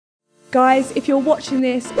Guys, if you're watching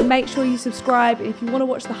this, make sure you subscribe. And if you want to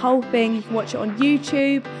watch the whole thing, you can watch it on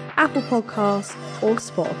YouTube, Apple Podcasts, or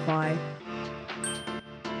Spotify.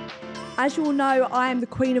 As you all know, I am the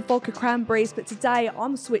queen of vodka cranberries, but today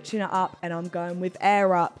I'm switching it up and I'm going with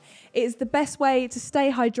Air Up. It is the best way to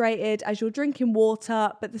stay hydrated as you're drinking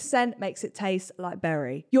water, but the scent makes it taste like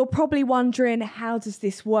berry. You're probably wondering, how does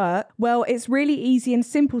this work? Well, it's really easy and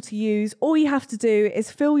simple to use. All you have to do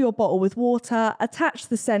is fill your bottle with water, attach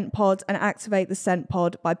the scent pod, and activate the scent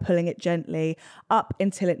pod by pulling it gently up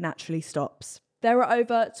until it naturally stops. There are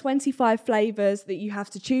over 25 flavours that you have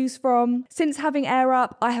to choose from. Since having Air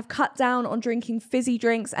Up, I have cut down on drinking fizzy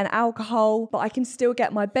drinks and alcohol, but I can still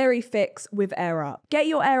get my berry fix with Air Up. Get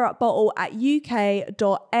your Air Up bottle at uk.air-up.com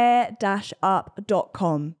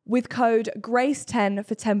with code GRACE10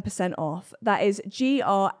 for 10% off. That is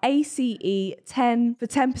GRACE 10 for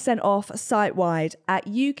 10% off site-wide at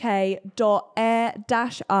uk.air-up.com.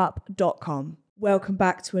 Welcome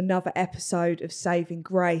back to another episode of Saving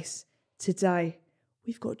Grace. Today,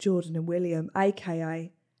 we've got Jordan and William,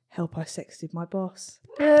 aka Help I Sexted My Boss.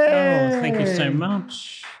 Oh, thank you so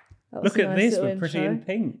much. Look at this, we're pretty intro. in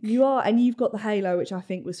pink. You are, and you've got the halo, which I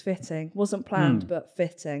think was fitting. Wasn't planned, but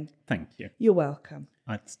fitting. Thank you. You're welcome.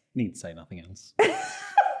 I need to say nothing else.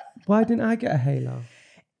 Why didn't I get a halo?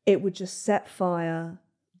 It would just set fire,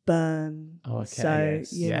 burn. Oh, okay. So,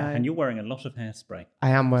 Yes. you know. And you're wearing a lot of hairspray.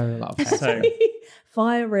 I am wearing a lot of hair. So,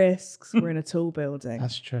 Fire risks. We're in a tall building.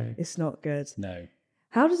 That's true. It's not good. no.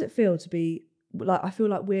 How does it feel to be, like, I feel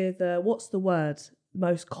like we're the, what's the word?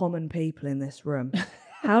 Most common people in this room.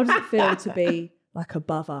 How does it feel to be, like,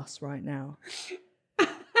 above us right now?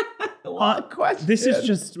 What a question. This is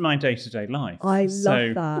just my day-to-day life. I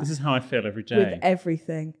love that. This is how I feel every day. With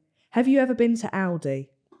everything. Have you ever been to Aldi?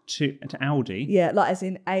 To Aldi? Yeah, like as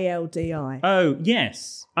in ALDI. Oh,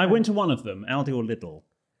 yes. I went to one of them, Aldi or Lidl.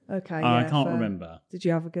 Okay, I yeah, can't fair. remember. Did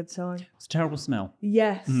you have a good time? It's a terrible smell.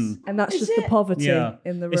 Yes, and that's just the poverty Yeah.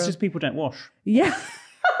 in the room. It's just people don't wash, yeah,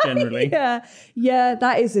 generally. yeah,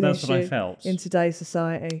 that is an That's issue what I felt. in today's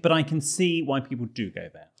society. But I can see why people do go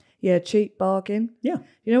there. Yeah, cheap bargain. Yeah.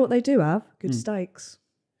 You know what they do have? Good steaks.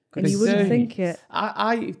 And you wouldn't think it.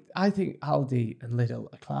 I think Aldi and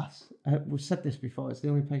Lidl are class. We've said this before. It's the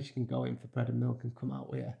only place you can go in for bread and milk and come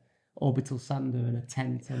out with a orbital sander and a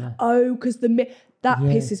tent and a... Oh, because that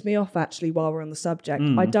pisses me off actually while we're on the subject.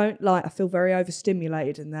 I feel very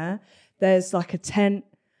overstimulated in there. There's like a tent,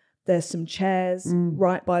 there's some chairs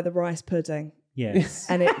right by the rice pudding. Yes.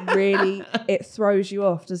 And it really, it throws you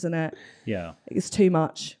off, doesn't it? Yeah. It's too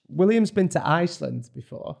much. William's been to Iceland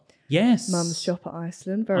before. Yes. Mum's shop at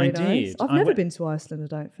Iceland, very nice. did. I've never been to Iceland, I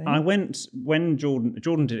don't think. I went when Jordan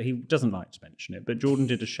did, he doesn't like to mention it, but Jordan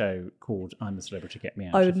did a show called I'm the Celebrity, Get Me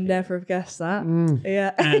Out I of would Here. never have guessed that.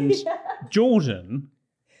 Yeah. And Jordan,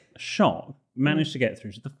 shock, managed to get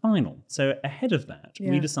through to the final. So ahead of that,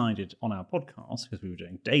 we decided on our podcast, because we were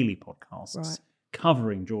doing daily podcasts,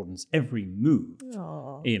 covering Jordan's every move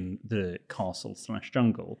in the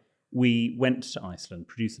castle/jungle. We went to Iceland,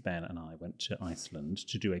 producer Ben and I went to Iceland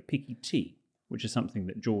to do a picky tea, which is something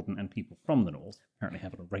that Jordan and people from the north apparently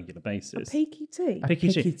have on a regular basis. Picky tea? Picky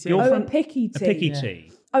tea. tea. You're Oh, from- a picky tea. A picky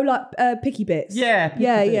tea. Oh, like picky bits. Yeah,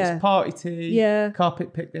 Yeah. Party tea. Yeah.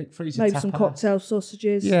 Carpet picnic, freezer Maybe tapper. some cocktail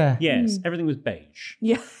sausages. Yeah. Yes, everything was beige.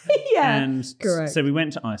 Yeah. Yeah. And correct. so we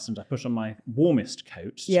went to Iceland. I put on my warmest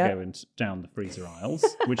coat to go down the freezer aisles,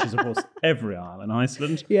 which is, of course, every aisle in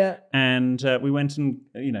Iceland. Yeah. And we went and,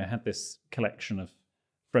 had this collection of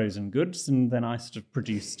frozen goods, and then I sort of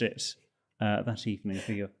produced it that evening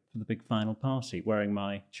for the big final party, wearing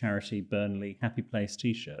my charity Burnley Happy Place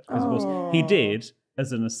t-shirt. Because, of course, he did,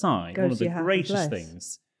 as an aside, Go one of to the your happy greatest place.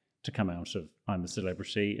 things to come out of I'm a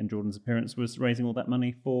Celebrity and Jordan's appearance was raising all that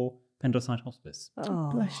money for Pendleside Hospice. Oh,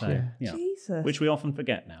 Bless So, you. yeah. Jesus. Which we often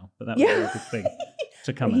forget now, but that was a very good thing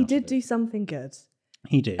to come But out he of did it. do something good.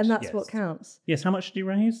 He did, And that's yes. what counts. Yes, how much did you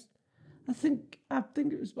raise? I think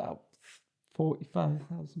it was about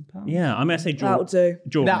 £45,000. Yeah, I mean, I say That'll Jordan. do.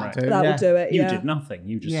 Jordan That'll raised. do. That Yeah. will do it, You yeah. did nothing.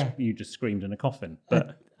 You just screamed in a coffin.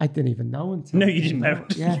 But I didn't even know until... no, you didn't know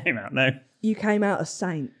it Yeah. came out. No. You came out a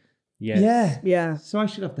saint. Yes. Yeah. Yeah. So I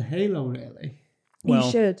should have the halo, really. Well,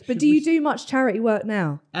 you should. But do you do much charity work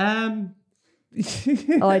now?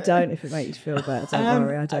 I don't, if it makes you feel better. Don't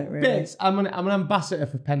worry, I don't really. Bits. I'm an ambassador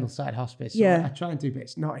for Pendleside Hospice. So Yeah. I try and do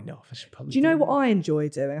bits. Not enough. I should probably Do you know what I enjoy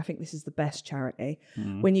doing? I think this is the best charity.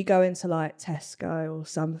 When you go into like Tesco or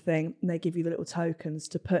something and they give you the little tokens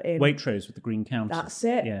to put in. Waitrose with the green counter. That's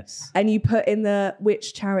it. Yes. And you put in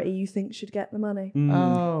which charity you think should get the money.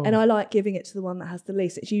 Oh. And I like giving it to the one that has the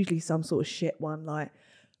least. It's usually some sort of shit one like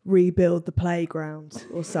rebuild the playground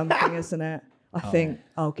or something, isn't it? I think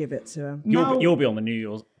I'll give it to him. You'll be on the New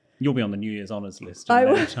Year's. You'll be on the New Year's honours list in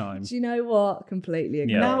no time. Do you know what? Completely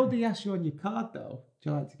agree. Yeah. Now they ask you on your card, though,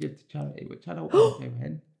 do you like to give to charity? Which I don't want to do,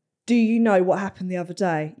 Hen. Do you know what happened the other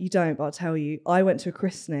day? You don't, but I'll tell you. I went to a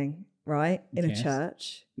christening, right, in a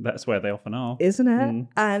church. That's where they often are. Isn't it?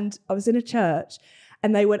 And I was in a church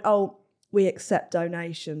and they went, oh, we accept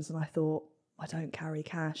donations. And I thought, I don't carry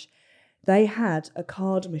cash. They had a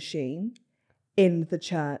card machine in the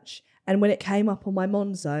church. And when it came up on my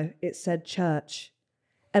Monzo, it said church.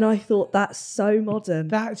 And I thought, that's so modern.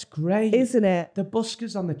 That's great. Isn't it? The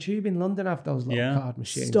buskers on the tube in London have those little card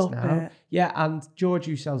machines Stop now. it. Yeah, and George,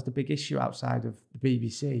 who sells the Big Issue outside of the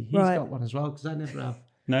BBC, he's got one as well, because I never have.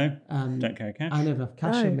 No, don't carry cash. I never have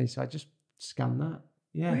cash on me, so I just scan that.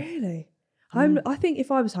 Yeah. Really? I think if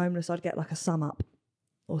I was homeless, I'd get like a sum up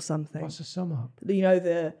or something. What's a sum up? You know,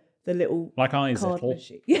 the little like card Izettle.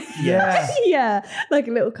 machine. Yeah. Yeah, like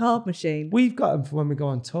a little card machine. We've got them for when we go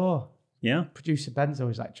on tour. Yeah. Producer Ben's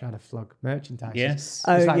always like trying to flog merchandise. Yes.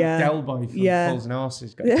 He's like yeah. Del Boy from Fools and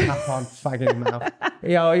Horses, got a cap on, fag in his mouth.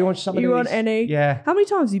 Yo, you want some of You these? want any? Yeah. How many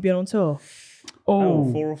times have you been on tour?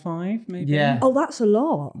 Oh, 4 or 5, maybe. yeah. Oh, that's a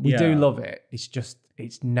lot. We do love it. It's just,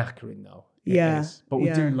 it's knackering though. It is. But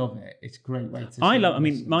we do love it. It's a great way to. I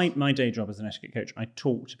mean, my day job as an etiquette coach, I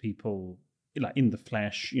talk to people like in the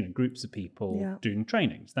flesh, groups of people doing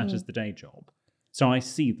trainings. That is the day job. So I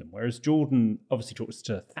see them. Whereas Jordan obviously talks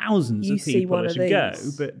to thousands of people as you go,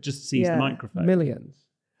 but just sees the microphone. Millions.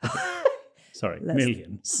 Sorry, Let's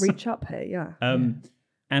millions. Reach up here, yeah.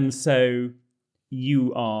 And so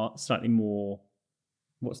you are slightly more,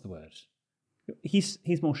 what's the word? He's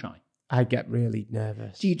more shy. I get really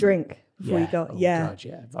nervous. Do you drink before you go? Oh, yeah. God,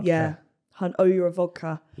 yeah. Vodka. Yeah. Oh, you're a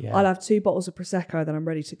vodka. Yeah. I'll have 2 bottles of Prosecco, then I'm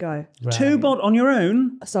ready to go. Right. 2 bod on your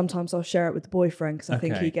own? Sometimes I'll share it with the boyfriend because I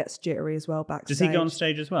think Okay. he gets jittery as well backstage. Does he go on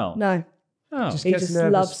stage as well? No. Oh, Just He gets just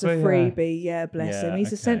nervous loves a for you. freebie. Yeah, bless him. He's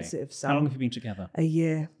a okay. sensitive son. How long have you been together? A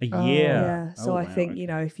year. A year. Yeah. So Oh, I wow, think,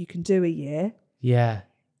 okay. if you can do a year, Yeah,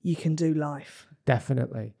 you can do life.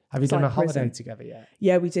 definitely. Have you It's done like a holiday prison. together yet?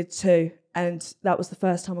 Yeah, we did 2. And that was the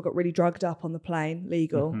first time I got really drugged up on the plane,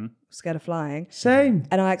 legal, Mm-hmm. scared of flying. Same.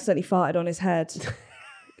 And I accidentally farted on his head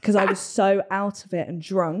because I was so out of it and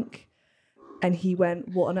drunk. And he went,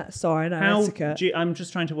 what an... Sorry, no, etiquette. I'm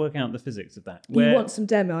just trying to work out the physics of that. You want some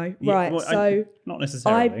demo? Yeah, Right, well, so... not I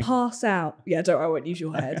necessarily. pass out. Yeah, don't worry, I won't use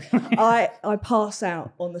your head. I pass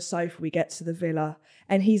out on the sofa. We get to the villa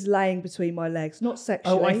and he's laying between my legs, not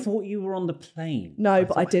sexually. Oh, I thought you were on the plane. No,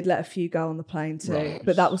 but I did let a few go on the plane too. Right.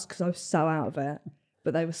 But that was because I was so out of it.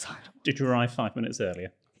 But they were so... Did you arrive 5 minutes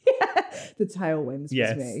earlier? The tailwinds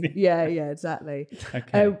Yes. was me. Yeah, exactly.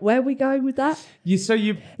 Okay. Where are we going with that? You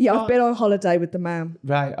Yeah, I've been on holiday with the man.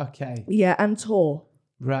 Right, okay. Yeah, and tour.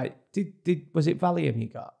 Right. Was it Valium you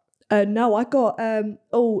got? No, I got Dramamine.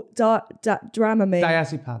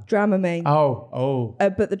 Diazepam. Dramamine. Oh.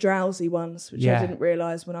 But the drowsy ones, which I Yeah. didn't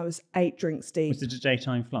realise when I was 8 drinks deep. Was it a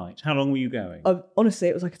daytime flight? How long were you going? Honestly,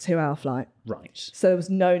 it was like a 2-hour flight. Right. So there was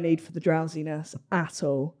no need for the drowsiness at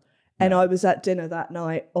all. And I was at dinner that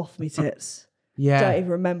night, off me tits. Yeah. Don't even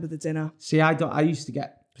remember the dinner. See, I used to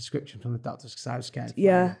get prescription from the doctors because I was scared.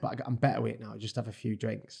 Yeah. But I'm better with it now. I just have a few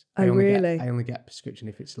drinks. Oh, really? I only get prescription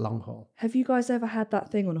if it's long haul. Have you guys ever had that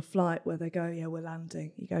thing on a flight where they go, yeah, we're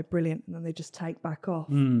landing. You go, brilliant. And then they just take back off.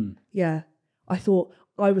 Yeah. I thought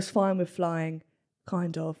I was fine with flying,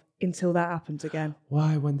 kind of, until that happened again.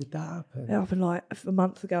 Why? When did that happen? It happened like a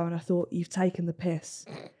month ago and I thought, you've taken the piss.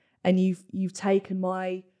 And you've taken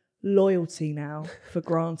my loyalty now for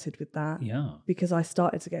granted with that. Yeah. Because I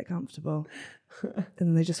started to get comfortable. And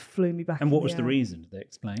then they just flew me back. And in what was the air. reason? Did they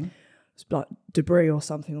explain? It's like debris or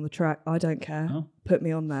something on the track. I don't care. Oh. Put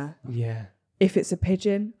me on there. Yeah. If it's a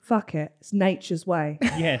pigeon, fuck it. It's nature's way.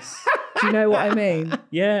 Yes. Do you know what I mean?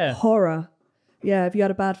 Yeah. Horror. Yeah. Have you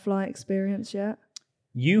had a bad flight experience yet?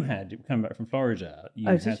 You had, coming back from Florida, you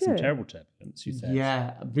Oh, had did some you? terrible turbulence, you said.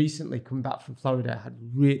 Yeah. Recently, coming back from Florida, I had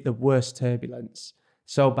the worst turbulence.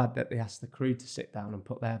 So bad that they asked the crew to sit down and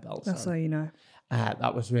put their belts That's how on. you know.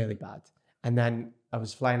 That was really bad. And then I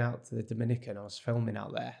was flying out to the Dominican. I was filming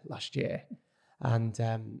out there last year. And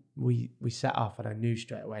we set off and I knew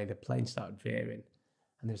straight away the plane started veering.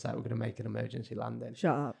 And it was like, we're going to make an emergency landing.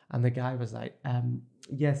 Shut up. And the guy was like,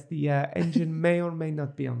 yes, the engine may or may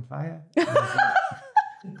not be on fire. And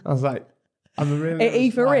I was like, I'm a really It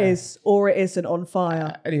either is or it isn't on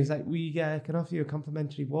fire. And he was like, we can offer you a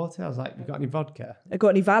complimentary water. I was like, you got any vodka? I got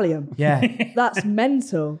any Valium? Yeah. That's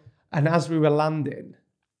mental. And as we were landing,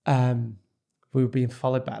 we were being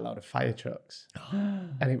followed by a lot of fire trucks.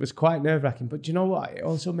 And it was quite nerve-wracking. But do you know what? It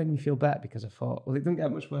also made me feel better because I thought, well, it doesn't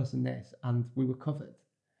get much worse than this. And we were covered.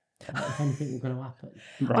 If anything was going to happen.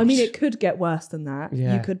 Right. I mean, it could get worse than that.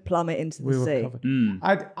 Yeah. You could plummet into the sea.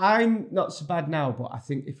 I'm not so bad now, but I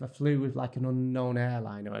think if I flew with like an unknown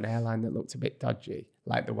airline or an airline that looked a bit dodgy,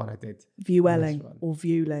 like the one I did. Vueling or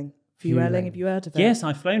Vueling. Vueling, have you heard of it? Yes,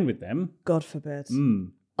 I've flown with them. God forbid.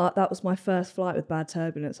 That was my first flight with bad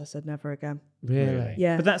turbulence. I said never again. Really?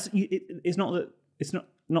 Yeah. But that's it's not that it's not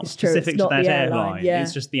It's true, specific it's to not that the airline. airline, yeah.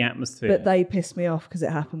 It's just the atmosphere. But they pissed me off because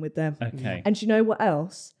it happened with them. Okay. And do you know what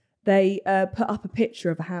else? They put up a picture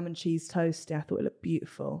of a ham and cheese toastie. I thought it looked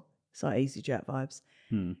beautiful. It's like EasyJet vibes.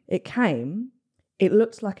 It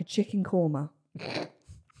looked like a chicken korma.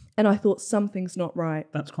 And I thought something's not right.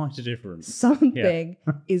 That's quite a difference. Something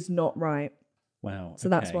is not right. Wow. So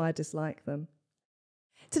that's why I dislike them.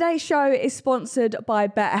 Today's show is sponsored by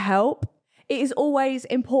BetterHelp. It is always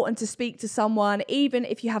important to speak to someone, even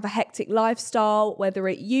if you have a hectic lifestyle, whether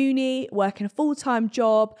at uni, working a full-time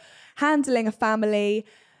job, handling a family.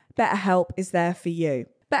 BetterHelp is there for you.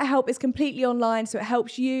 BetterHelp is completely online, so it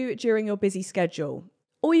helps you during your busy schedule.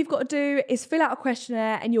 All you've got to do is fill out a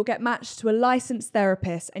questionnaire and you'll get matched to a licensed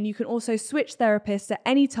therapist, and you can also switch therapists at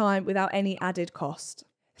any time without any added cost.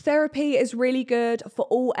 Therapy is really good for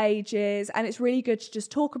all ages, and it's really good to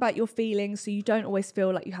just talk about your feelings so you don't always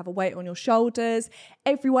feel like you have a weight on your shoulders.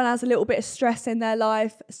 Everyone has a little bit of stress in their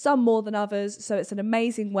life, some more than others, so it's an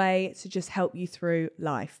amazing way to just help you through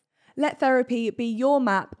life. Let therapy be your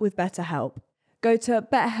map with BetterHelp. Go to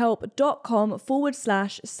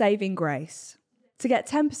betterhelp.com/savinggrace to get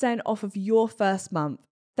 10% off of your first month.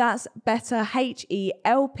 That's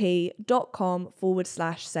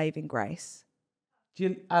betterhelp.com/savinggrace.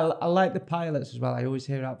 I like the pilots as well. I always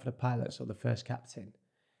hear out for the pilots or the first captain.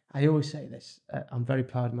 I always say this. I'm very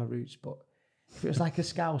proud of my roots, but if it was like a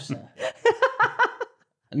Scouser,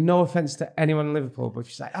 no offence to anyone in Liverpool, but if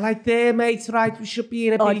she's like, I like there, mate, right, we should be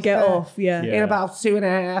in a I'd get off, yeah. In about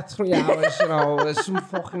 2.5, 3 hours, you know, there's some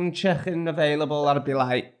fucking chicken available. I'd be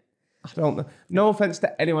like, I don't know. No offence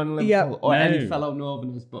to anyone in Liverpool or any fellow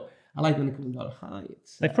Northerners, but I like when they come and go, hi.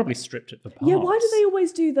 They've probably stripped it for parts. Yeah, why do they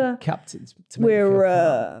always do the... Captains.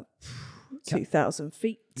 We're 2,000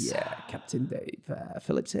 feet. Yeah, Captain Dave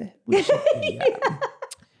Phillips here. We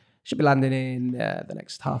should be landing in the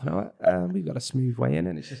next half an hour. We've got a smooth way in,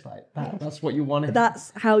 and it's just like, that's what you wanted.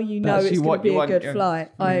 That's how you know it's going to be a good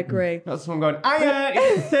flight. I agree. That's someone going, hiya,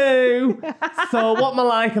 it's Sue. So what am I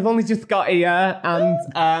like? I've only just got here,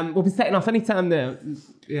 and we'll be setting off any time now.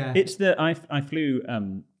 Yeah. It's I flew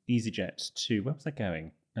EasyJet to, where was I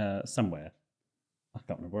going? Somewhere. I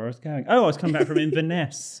can't remember where I was going. Oh, I was coming back from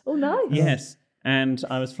Inverness. Oh, nice. Yes. And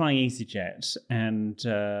I was flying EasyJet, and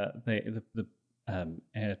the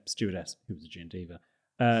air stewardess, who was a gin diva,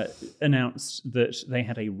 announced that they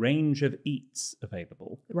had a range of eats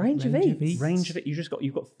available. Range of eats? Range of it.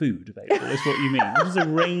 You've got food available. That's what you mean. What is a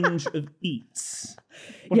range of eats?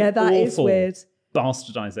 What that is weird.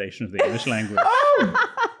 Bastardization of the English language.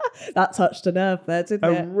 That touched a nerve there,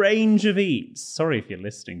 didn't it? A range of eats. Sorry if you're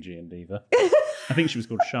listening, G and Diva. I think she was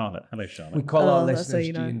called Charlotte. Hello, Charlotte. We call our listeners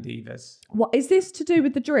G and Divas. What is this to do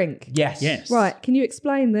with the drink? Yes. Right. Can you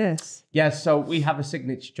explain this? Yes. So we have a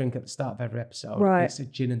signature drink at the start of every episode. Right. It's a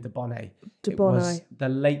gin and Dubonnet. Dubonnet. It was the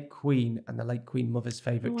late Queen and the late Queen Mother's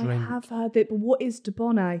favourite drink. I have heard it, but what is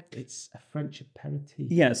Dubonnet? It's a French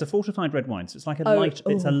aperitif. Yeah, it's a fortified red wine, so it's like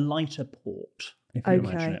it's a lighter port. If you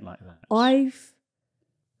imagine it like that.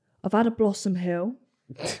 I've had a Blossom Hill.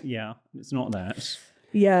 Yeah, it's not that.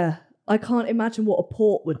 Yeah. I can't imagine what a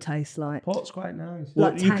port would taste like. Port's quite nice.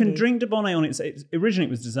 Well, you can drink Dubonnet on its originally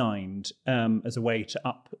it was designed as a way to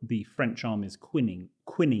up the French army's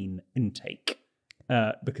quinine intake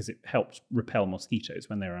because it helped repel mosquitoes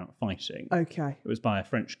when they were out fighting. Okay. It was by a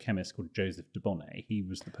French chemist called Joseph Dubonnet. He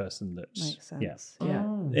was the person that makes sense. Yes. Yeah.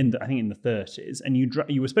 I think in the 30s, and you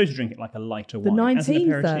were supposed to drink it like a lighter wine. The as an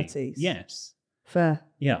aperitif. 1930s. Yes. Fair.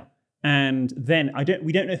 Yeah. And then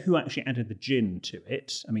we don't know who actually added the gin to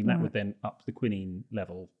it. I mean, that would then up the quinine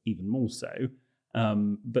level even more so.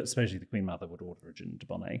 But supposedly the Queen Mother would order a gin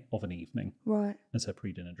Dubonnet of an evening as her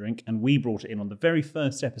pre-dinner drink. And we brought it in on the very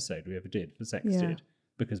first episode we ever did for Sexted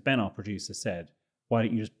because Ben, our producer, said, why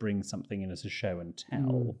don't you just bring something in as a show and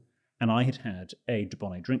tell? And I had a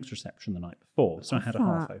Dubonnet drinks reception the night before, so I had a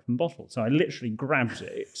half-open bottle. So I literally grabbed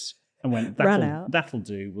it and went, that'll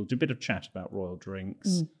do. We'll do a bit of chat about royal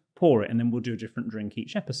drinks. Pour it, and then we'll do a different drink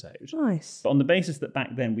each episode. Nice. But on the basis that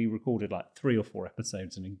back then we recorded like 3 or 4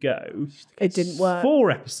 episodes in a go, it didn't work.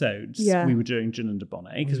 4 episodes we were doing gin and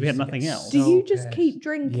Dubonnet because we had nothing else. Do you just keep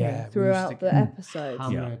drinking throughout the episodes?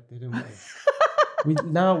 Hammered, didn't we?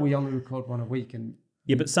 Now we only record 1 a week, and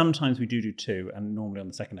but sometimes we do 2, and normally on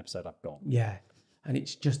the second episode I've gone. Yeah. And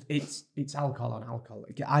it's just, it's alcohol on alcohol.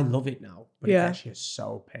 I love it now, but it gets you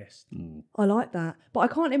so pissed. I like that. But I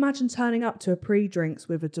can't imagine turning up to a pre-drinks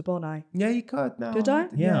with a Dubonnet. Yeah, you could. No, Could I?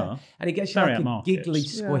 Yeah. And it gets you Very like a upmarket. giggly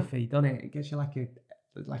squiffy, doesn't it? It gets you like a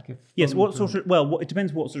Yes, fun what drunk. sort of, well, it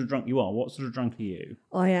depends what sort of drunk you are. What sort of drunk are you?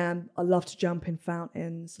 I am. I love to jump in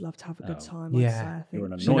fountains. Love to have a good time. I'd Yeah. say, I think. You're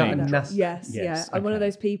an So you're not annoying a drunk. nasty- Yes, Yes, yeah. I'm one of okay.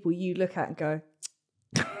 those people you look at and go,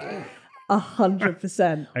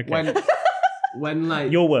 100%. Okay. When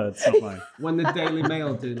like Your words, not mine. when the Daily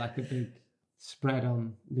Mail do like a big spread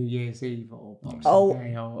on New Year's Eve or Boxing Oh,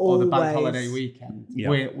 Day or the bank always. holiday weekend, Yeah.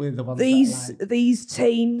 we're the ones These that like, these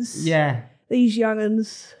teens, these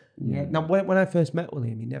young'uns. yeah. Now when I first met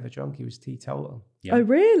William, he never drank. He was teetotal. Yeah. Oh,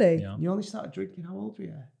 really? Yeah. You only started drinking. How old were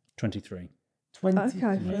you? 23. 23.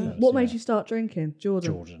 Okay. Yeah. What made you start drinking,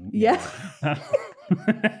 Jordan? Jordan. Yeah.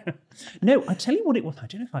 No, I tell you what it was. I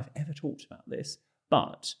don't know if I've ever talked about this,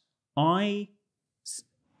 but I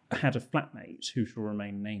had a flatmate who shall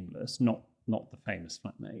remain nameless, not the famous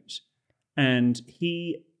flatmate, and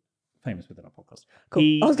he famous within our podcast. Cool.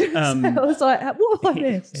 He, I was going to say, I was like, what have I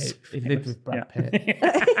missed? He lived with Brad Pitt.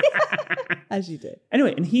 As you do.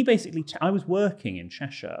 Anyway, and he basically, I was working in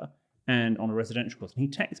Cheshire and on a residential course, and he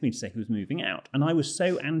texted me to say he was moving out. And I was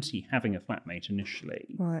so anti having a flatmate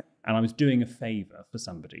initially. Right. And I was doing a favour for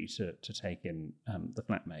somebody to take in the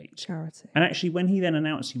flatmate. Charity. And actually, when he then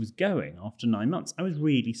announced he was going after 9 months, I was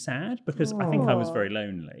really sad because I think I was very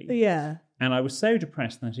lonely. Yeah. And I was so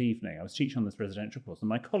depressed that evening. I was teaching on this residential course, and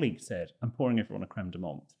my colleague said, I'm pouring everyone a creme de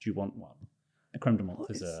menthe. Do you want one? A creme de menthe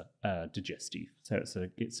is a digestive. So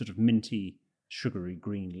it's sort of minty, sugary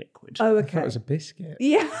green liquid. Oh, I thought okay. it was a biscuit.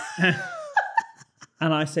 Yeah.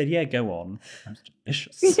 And I said, yeah, go on. It was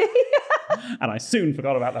delicious. And I soon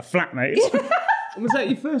forgot about the flatmate. Was that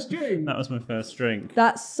your first drink? That was my first drink.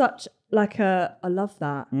 That's such like I love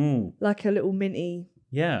that. Mm. Like a little minty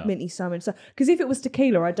salmon. So, because if it was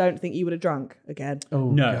tequila, I don't think you would have drunk again. Oh,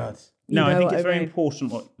 No. God. No, You I know think what it's I very mean.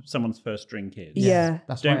 important what someone's first drink is. Yeah.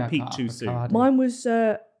 That's Don't why I peak can't too have a soon. Bacardi. Mine was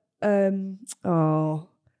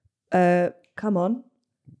come on. I'm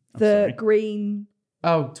The sorry. green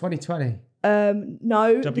Oh, 2020.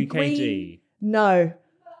 no. The WKD. green, no.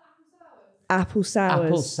 Apple sours.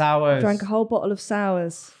 Apple sours. Drank a whole bottle of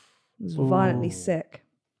sours. Was violently Ooh. sick.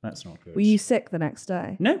 That's not good. Were you sick the next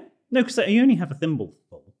day? No, because you only have a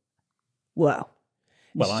thimbleful. Well.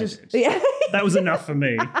 Well, It's I just- did. Yeah. That was enough for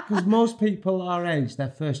me. Because most people our age, their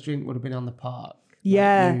first drink would have been on the park. Like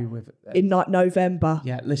Yeah. you with, In like November.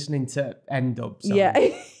 yeah, listening to N-dubs. Yeah.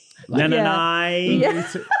 No, no, Yeah. no. Yeah.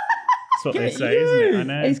 That's what they Get say, isn't it? I you.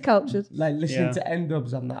 know. He's cultured. Like listening Yeah. to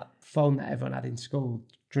N-dubs on that phone that everyone had in school,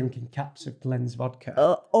 drinking caps of Glenn's vodka.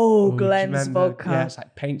 Oh, do you Glenn's remember? vodka. Yeah, it's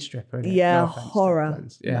like paint stripper. Isn't it? Yeah, No offense to horror.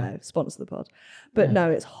 Glenn's. Yeah. No, sponsor the pod. But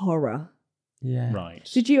no, it's horror. Yeah. Right.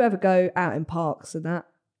 Did you ever go out in parks and that?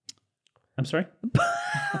 I'm sorry?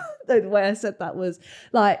 No, the way I said that was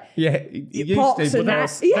like, Yeah. You used pops to, and but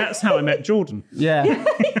that. That's how I met Jordan. yeah.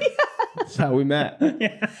 That's how we met.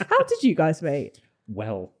 How did you guys meet?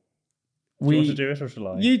 Well, do you want to do it or shall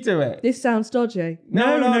I? You do it. This sounds dodgy.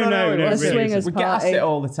 No, it really wasn't. swingers We get asked party. it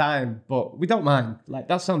all the time, but we don't mind. Like,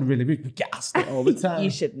 that sounded really rude. We get asked it all the time. You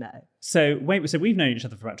should know. So we've known each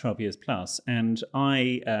other for about 12 years plus, and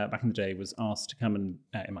I, back in the day, was asked to come and,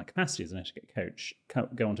 in my capacity as an etiquette coach,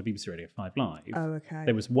 go on to BBC Radio 5 Live. Oh, okay.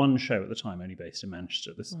 There was one show at the time only based in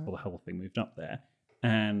Manchester. This is before the whole thing moved up there.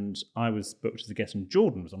 And I was booked as a guest, and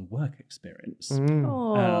Jordan was on work experience.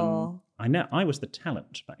 Oh. I know, I was the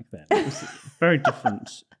talent back then. It was very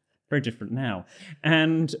different now.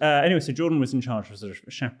 And anyway, so Jordan was in charge of sort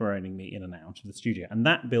of chaperoning me in and out of the studio. And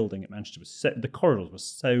that building at Manchester was the corridors were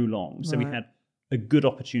so long. So we had a good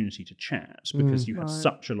opportunity to chat because you had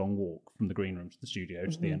such a long walk from the green room to the studio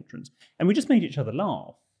to the entrance. And we just made each other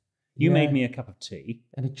laugh. You Yeah. made me a cup of tea.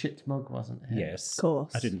 And a chipped mug, wasn't it? Yes. Of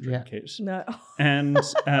course. I didn't drink it. No. And,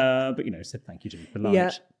 but, said thank you to be polite.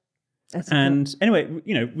 Yeah. And anyway,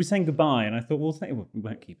 we sang goodbye, and I thought, well, we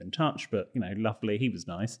won't keep in touch, but, lovely, he was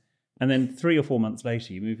nice. And then 3 or 4 months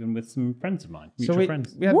later, you move in with some friends of mine, mutual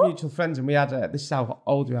friends. We had mutual friends, and we had this is how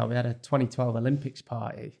old we are. We had a 2012 Olympics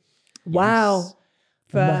party. Wow.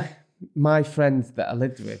 My friend that I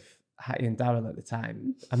lived with, Hattie and Daryl at the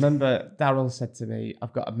time, I remember Daryl said to me,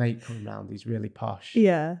 I've got a mate coming round, he's really posh.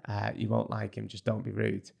 Yeah. You won't like him, just don't be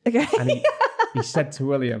rude. Okay. And he said to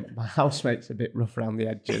William, my housemate's a bit rough around the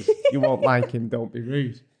edges. You won't like him, don't be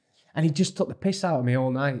rude. And he just took the piss out of me all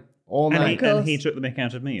night. And he took the mick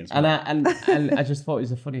out of me as well. And I just thought it was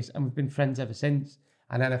the funniest. And we've been friends ever since.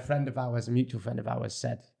 And then a friend of ours, a mutual friend of ours,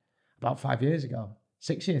 said about 5 years ago,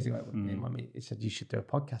 6 years ago, it would have been, when he said, you should do a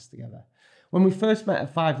podcast together. When we first met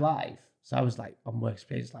at 5 Live, So I was like on work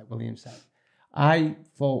experience, like William said. I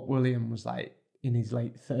thought William was like in his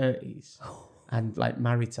late 30s and like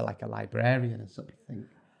married to like a librarian or something.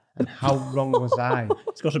 And how wrong was I?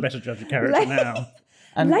 It's got a better judge of character now.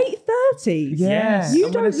 And late 30s? yeah. You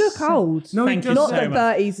I'm don't gonna look say- old. No, Thank he you Not doesn't. so that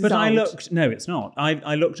much. 30s is But I old. looked, no, it's not.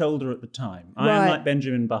 I looked older at the time. I am Right. like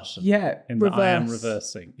Benjamin Button. Yeah, In that I am reverse.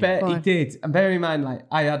 reversing. Bet he Fine. did. And bear in mind, like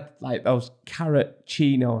I had like those carrot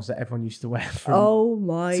chinos that everyone used to wear from Oh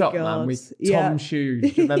my Top Man God. with Yeah. Tom shoes. Do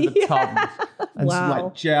you remember Yeah. Tom's? And some Wow.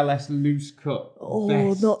 like JLS loose cut. Oh,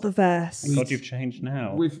 vest. not the vest. God, you've changed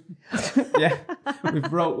now. With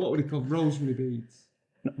what would it call rosemary beads?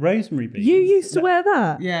 Rosemary beads. You used to wear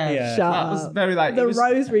that? Yeah, Yeah. Shut that was up. very like The it was-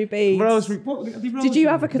 rosary beads. Rosary. What, are they Did you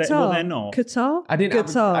have a rosary? guitar? they're not. Guitar? I didn't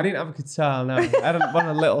guitar. I didn't have a guitar. No, I had one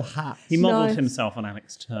of the little hats. He modelled Nice. himself on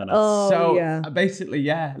Alex Turner. Oh, So yeah. basically,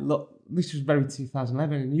 yeah. Look, this was very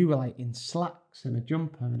 2011, and you were like in slacks and a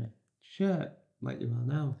jumper and a shirt, like you are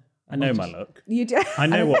now. I know my look. You do. I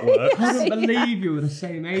know what works. I couldn't believe you were the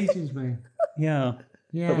same age as me. Yeah.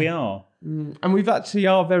 Yeah, But we are. and we've actually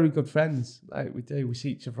are very good friends. Like we do, we see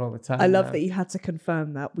each other all the time. I love now. that you had to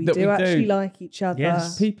confirm that. We That do we do. actually like each other.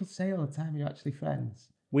 Yes. People say all the time you're actually friends.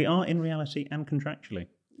 We are in reality and contractually.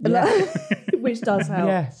 Which does help.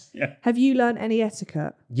 Yes. Have you learned any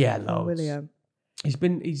etiquette Yeah, from loads. William?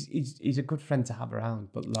 He's a good friend to have around,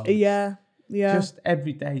 but loads. Yeah. Yeah. Just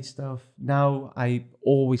everyday stuff. Now I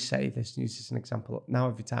always say this, and use this as an example. Now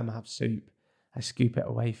every time I have soup, I scoop it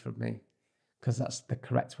away from me because that's the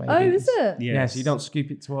correct way. Oh, of eating. is it? Yes. Yeah, so you don't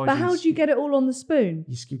scoop it towards. But how do you get it all on the spoon?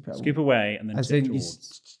 You scoop it. Scoop away and then As tip in,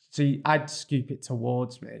 towards. I'd scoop it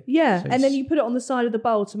towards me. Yeah, So and then it's- you put it on the side of the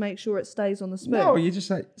bowl to make sure it stays on the spoon. No, you just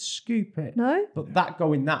like scoop it. No? But that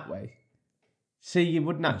going that way. See, you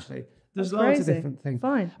wouldn't actually. There's That's loads crazy. of different things.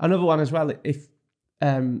 Fine. Another one as well.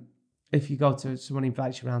 If you go to someone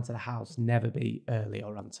invites you around to the house, never be early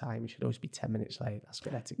or on time. You should always be 10 minutes late. That's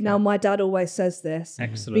good etiquette. Now, my dad always says this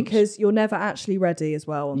Excellent. because you're never actually ready as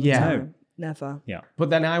well on the Yeah. time. Never. Yeah. But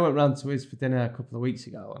then I went round to his for dinner a couple of weeks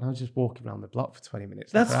ago, and I was just walking around the block for 20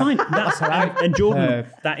 minutes. That's Like, fine. That's and Jordan,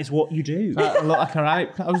 Perf. that is what you do. I look like a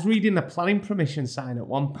right. I was reading the planning permission sign at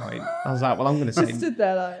one point. I was like, well, I'm going to say. Stood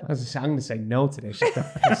there like, I'm going to say no to this just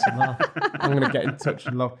to piss him off. I'm going to get in touch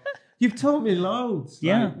with Lo. You've taught me loads.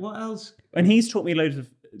 Yeah. Like, what else? And he's taught me loads of.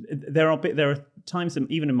 There are times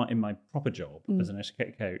even in my proper job as an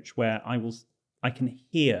etiquette coach where I can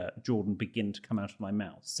hear Jordan begin to come out of my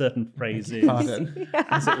mouth. Certain phrases, Pardon.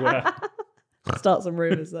 as it were. start some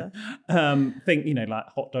rumours there. Think like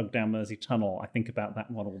hot dog down Mersey Tunnel. I think about that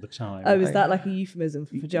one all the time. Oh, is that like a euphemism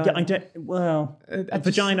for vagina? Yeah, I don't. Well, I just-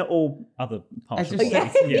 vagina or other parts of the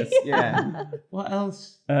just- body. Yes. Yeah. What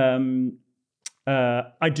else?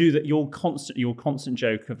 I do that. Your constant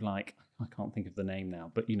joke of like, I can't think of the name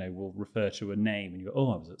now, but we'll refer to a name and you go,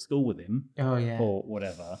 oh, I was at school with him, Oh, yeah. or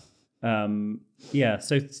whatever.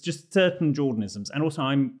 So it's just certain Jordanisms, and also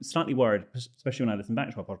I'm slightly worried, especially when I listen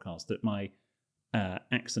back to our podcast, that my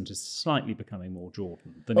accent is slightly becoming more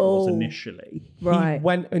Jordan than it was initially Right. He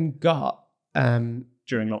went and got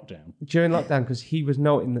during lockdown. during lockdown because he was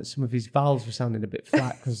noting that some of his vowels were sounding a bit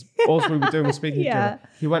flat because all we were doing was speaking to each Yeah. other.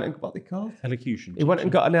 He went and what they called? Elocution. He went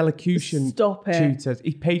and got an elocution Stop it. tutor.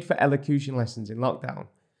 He paid for elocution lessons in lockdown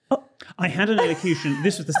I had an elocution.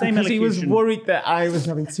 This was the same because he elocution. was worried that I was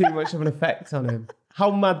having too much of an effect on him. How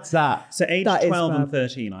mad's that? So age That is 12 and mad.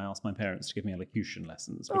 13, I asked my parents to give me elocution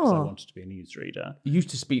lessons because I Oh. wanted to be a newsreader. He used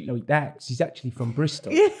to speak like that 'cause he's actually from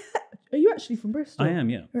Bristol. Yeah. Are you actually from Bristol? I am,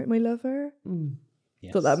 yeah. Right, my lover.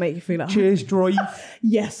 Yes. Thought that'd make you feel like, Cheers, Drive.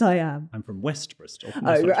 yes, I am. I'm from West Bristol. Oh,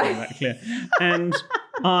 Just to right. make that clear. And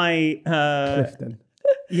I, Clifton.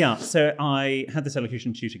 so I had this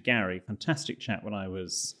elocution tutor, Gary, fantastic chat when I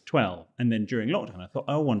was 12. And then during lockdown, I thought,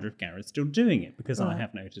 I wonder if Gary's still doing it because I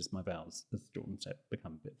have noticed my vowels, as Jordan said,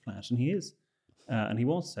 become a bit flat. And he is. And he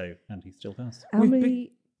was so, and he still does.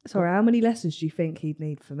 How many lessons do you think he'd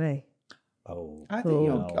need for me? Oh, I think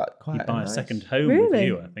you've got quite he'd buy a nice- second home with Really?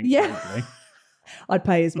 you, I think, Yeah. probably. I'd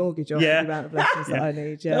pay his mortgage off Yeah. the amount of lessons that I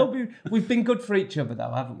need. Yeah. We've been good for each other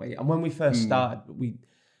though, haven't we? And when we first started, we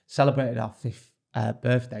celebrated our 5th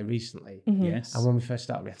birthday recently. Yes. And when we first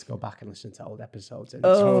started, we had to go back and listen to old episodes. And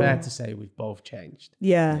Oh. it's fair to say we've both changed.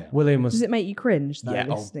 Yeah. William was... Does it make you cringe though? yeah,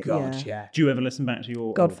 oh listening? God, Yeah. yeah. Do you ever listen back to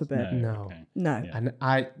your... God old- forbid. No. Okay. No. Yeah.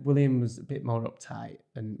 And William was a bit more uptight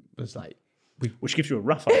and was like... Which gives you a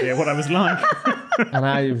rough idea what I was like. And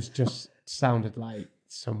I was just sounded like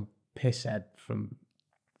some pisshead from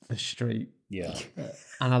the street. Yeah.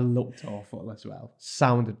 And I looked awful as well.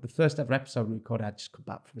 Sounded, the first ever episode we recorded, I'd just come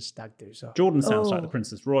back from a stag do. So Jordan sounds like the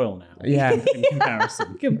Princess Royal now. Yeah. In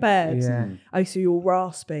comparison. Compared. Yeah. Oh, so you're all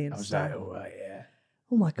raspy and I was stuff. like, oh, yeah.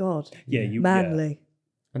 Oh my God. Yeah, you Manly.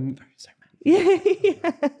 And, So manly.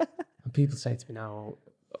 Yeah. and people say to me now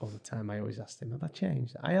all the time, I always ask them, have I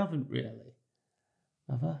changed? I haven't really.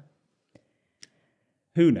 Have I?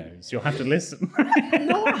 Who knows? You'll have to listen.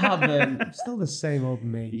 No, I haven't. I'm still the same old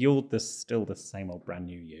me. You're still the same old brand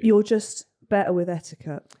new you. You're just better with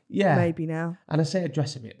etiquette. Yeah. Maybe now. And I say I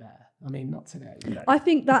dress a bit better. I mean, not today. No. I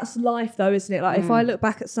think that's life though, isn't it? Like if I look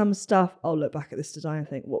back at some stuff, I'll look back at this today and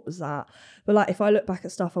think, what was that? But like if I look back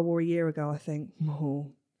at stuff I wore a year ago, I think,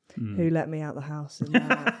 oh, who let me out the house in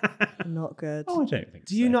that? Not good. Oh, I don't think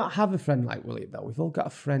Do you not have a friend like William, though? We've all got a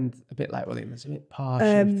friend a bit like William that's a bit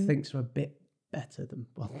partial, who thinks we're a bit better than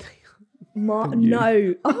one thing.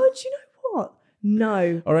 No. Oh, do you know what?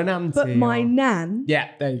 No. Or an auntie. But my nan. Yeah,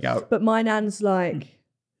 there you go. But my nan's like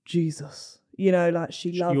Jesus. You know, like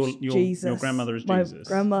she loves Jesus. Your grandmother is My Jesus.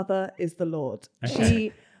 grandmother is the Lord. Okay.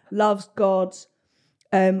 She loves God.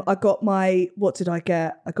 I got what did I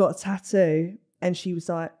get? I got a tattoo, and she was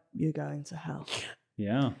like, "You're going to hell."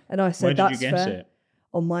 Yeah. And I said, Where did "That's you get fair." it?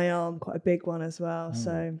 On my arm, quite a big one as well.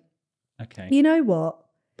 So Okay. you know what?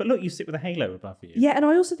 But look, you sit with a halo above you. Yeah, and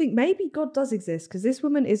I also think maybe God does exist because this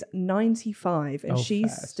woman is 95 and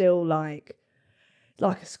she's fair. still like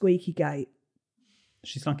a squeaky gate.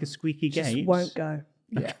 She's like a squeaky gate. Just won't go.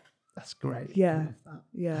 Yeah, that's great. Yeah. I love that.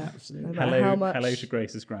 Yeah. Absolutely. No matter how much. Hello to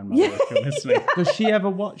Grace's grandmother if you're listening. Does she ever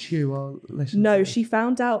watch you or listen? No, to she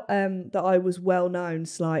found out that I was well known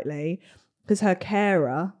slightly because her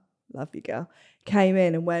carer, love you girl, came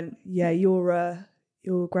in and went, "Yeah,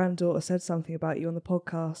 your granddaughter said something about you on the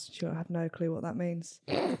podcast." She had no clue what that means.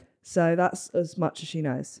 So that's as much as she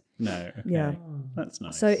knows. No. Okay. Yeah. That's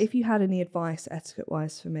nice. So if you had any advice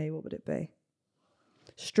etiquette-wise for me, what would it be?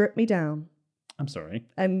 Strip me down I'm sorry.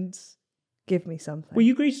 and give me something. Well,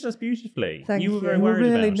 you greeted us beautifully. Thank you were you. very You were worried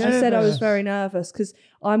really about I it. said I was nervous. very nervous because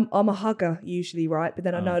I'm a hugger usually, right? But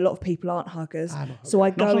then I know a lot of people aren't huggers. I'm a So I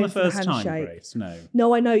Not go on in the for the first time, handshake. Grace. No.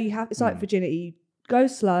 No, I know you have. It's like virginity. You go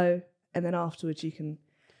slow, and then afterwards you can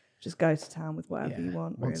just go to town with whatever you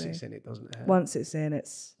want. Once really, it's in, it doesn't hurt. once it's in,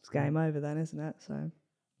 it's game over. Then, isn't it? So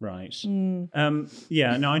Right.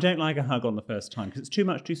 Yeah, no, I don't like a hug on the first time because it's too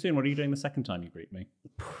much too soon. What are you doing the second time you greet me?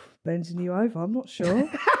 bending you over. I'm not sure.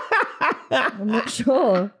 I'm not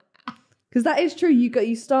sure because that is true.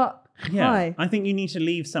 You start Yeah, high. I think you need to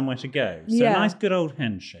leave somewhere to go. So Yeah. a nice good old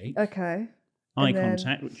handshake, Okay. eye and then-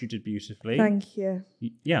 contact, which you did beautifully. Thank you.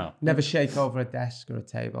 Yeah, Never shake over a desk or a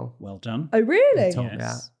table. well done. Oh really? told me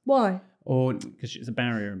Yes, Why? Or because it's a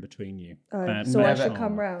barrier in between you. Oh, Bad so I never- should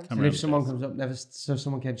come round. and round if someone this. comes up, never so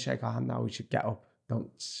someone can shake our hand now, we should get up. Don't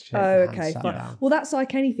shake Oh, the hand, okay, sat fine. down. Well, that's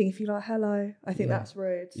like anything. If you're like, hello, I think Yeah. that's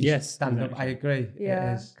rude. You should Yes, stand up. exactly. I agree.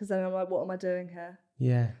 Yeah, It is. because then I'm like, what am I doing here?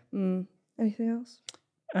 Yeah. Anything else?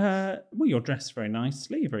 Well, you're dressed very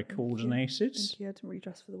nicely, very coordinated. Thank you. I didn't really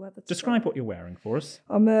dress for the weather. today. Describe what you're wearing for us.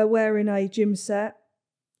 I'm wearing a gym set.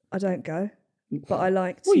 I don't go, but I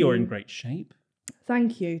like to. Well, you're in great shape.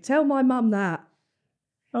 Thank you. Tell my mum that.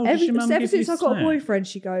 Oh, does your mum Ever give you since I got a slack? boyfriend,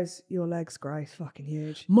 she goes, "Your legs, Grace, fucking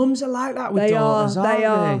huge." Mums are like that with They daughters, are. They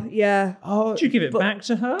are. aren't they? Yeah. Oh, Did you give it back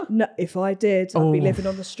to her? No, if I did, I'd be Oh. living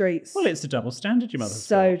on the streets. Well, it's the double standard your mother's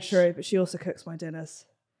so got. true. But she also cooks my dinners.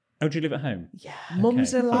 Oh, do you live at home? Yeah.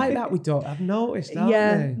 Mums Okay. are like that with daughters. I've noticed, aren't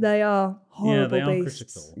Yeah, they? they are horrible Yeah, they are beasts.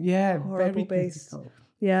 critical. Yeah, Horrible very beasts. critical.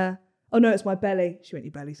 Yeah. Oh no, it's my belly. She went,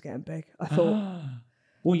 "Your belly's getting big." I thought,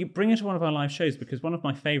 Well, you bring her to one of our live shows because one of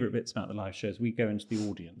my favourite bits about the live shows, we go into the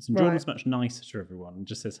audience and Right. Jordan's much nicer to everyone and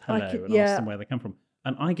just says hello and yeah. asks them where they come from.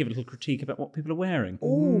 And I give a little critique about what people are wearing.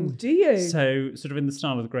 "Oh, do you?" So, sort of in the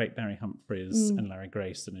style of the great Barry Humphries and Larry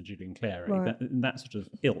Grayson and Julian Clary, Right. that sort of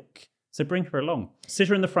ilk. So bring her along. Sit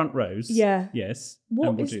her in the front rows. Yeah. Yes. What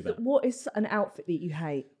and we'll is do that. what is an outfit that you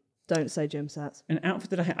hate? Don't say gym sets. An outfit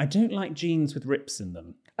that I don't like jeans with rips in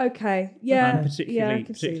them. Okay. Yeah. I'm I particularly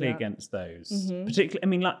can see particularly that. against those. Particularly, I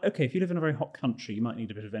mean, like, okay, if you live in a very hot country, you might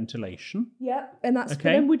need a bit of ventilation. Yeah, and that's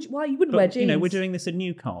Okay. then why you wouldn't wear But jeans? you know, we're doing this in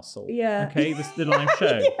Newcastle. Yeah. Okay, this is the live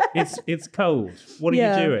show. It's cold. What are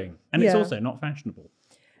Yeah. you doing? And it's Yeah. also not fashionable.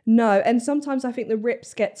 No, and sometimes I think the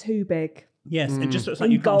rips get too big. Yes, it just looks like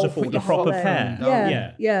you can't Engulf afford a your whole proper leg. pair.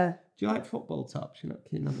 Yeah, yeah. Do you like football tops? You're not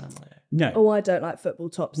keen on them, are you? No. Oh, I don't like football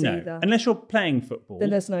tops No, either. unless you're playing football, Then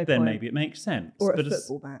there's no then point. maybe it makes sense. Or a But as-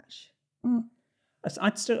 football match.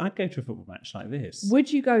 I'd go to a football match like this.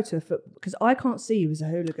 Would you go to a football? Because I can't see you as a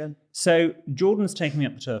hooligan. So Jordan's taken me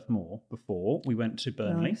up the turf more before. We went to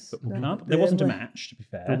Burnley Nice. Football No, Club. There wasn't a Burnley. match, to be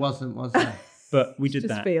fair. There wasn't, was there? But we did Just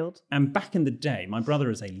that. field. And back in the day, my brother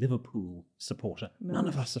is a Liverpool supporter. None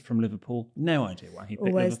of us are from Liverpool. No idea why he picked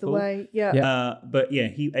Always Liverpool. the way. Yeah. But yeah,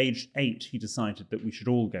 he aged 8. He decided that we should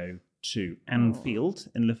all go to Anfield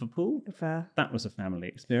in Liverpool. Fair. That was a family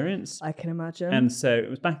experience. I can imagine. And so it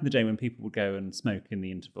was back in the day when people would go and smoke in the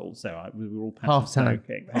interval. So we were all passive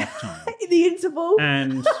smoking half time. In the interval.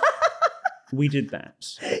 And we did that.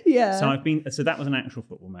 Yeah. So that was an actual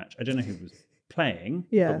football match. I don't know who was playing,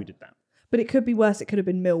 Yeah. but we did that. But it could be worse. It could have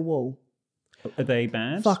been Millwall. Are they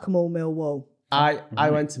bad? Fuck them all, Millwall. I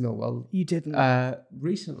went to Millwall. You didn't.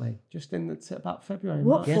 Recently, just in about February.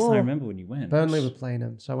 What March. Yes, for? I remember when you went. Burnley were playing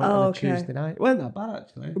them, so I went on a Tuesday night. It wasn't that bad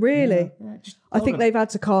actually. Really? Yeah, I think they've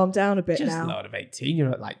had to calm down a bit just now. a lot of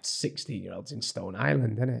 18-year-olds, like 16-year-olds in Stone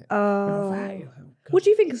Island, isn't it? Oh. What do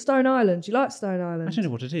you think of Stone Island? Do you like Stone Island? I don't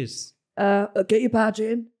know what it is. Get your badge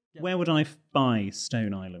in. Where would I buy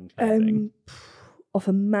Stone Island clothing? Off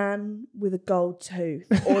a man with a gold tooth,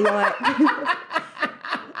 or like,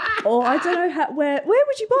 or I don't know how. Where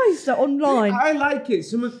would you buy stuff online? I like it.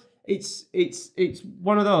 It's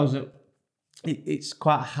one of those that it's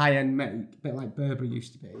quite a high-end make, a bit like Burberry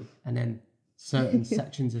used to be, and then certain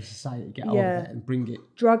sections of society get hold of it and bring it.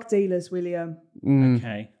 Drug dealers, William.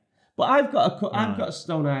 Okay. But I've got a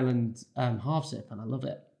Stone Island half zip, and I love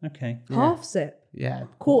it. Okay. Half zip. Yeah,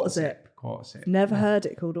 Quarter zip. Quarter zip. Never heard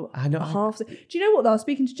it called I know. a half zip. Do you know what though? I was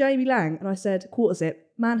speaking to Jamie Lang and I said quarter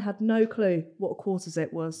zip. Man had no clue what a quarter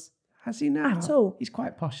zip was Has he now? at all. He's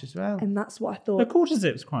quite posh as well. And that's what I The thought. quarter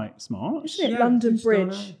zip's quite smart. Isn't it? Yeah, London it's Stone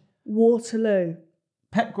Bridge, Island. Waterloo.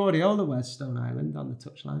 Pep Guardiola wears Stone Island on the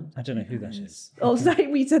touchline. I don't know who that is. Oh, so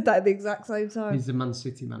we said that at the exact same time. He's the Man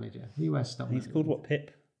City manager. He wears Stone He's Island. called what?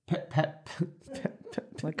 Pip? Pep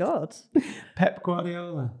My God. Pep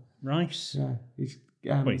Guardiola. Right. Yeah, he's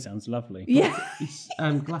Well, he sounds lovely. Yeah. he's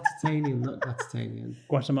Glatitanian, not Glatitanian.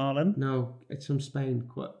 Guatemalan? No, it's from Spain.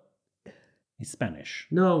 He's Spanish.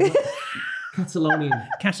 No, Catalonian.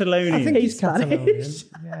 Catalonian. I think he's Catalonian. Spanish.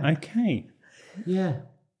 Yeah. Okay. Yeah.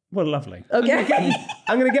 Well, lovely. Okay.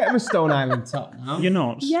 I'm gonna get him a Stone Island top now. You're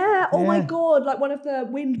not. Yeah. Oh my Yeah. God. Like one of the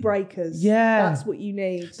windbreakers. Yeah. That's what you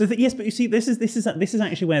need. Yes, but you see, this is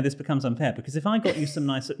actually where this becomes unfair, because if I got you some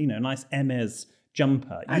nice, nice Hermes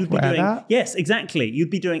jumper, I'd you'd be wear doing that. yes, exactly. You'd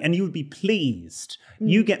be doing, and you would be pleased.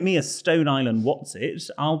 You get me a Stone Island, what's it?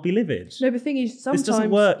 I'll be livid. No, but the thing is, sometimes doesn't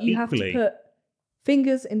work you have equally. to put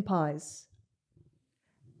fingers in pies.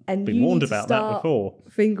 And Been you warned need to about that start before.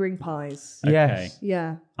 fingering pies. Okay. Yes.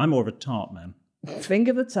 Yeah. I'm more of a tart man.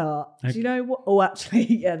 Finger the tart. Do you know what? Oh, actually,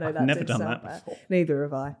 yeah, no, that never did done sound that bad. before. Neither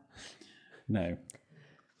have I. No,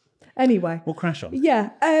 Anyway. we'll crash on. Yeah.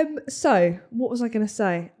 So, what was I going to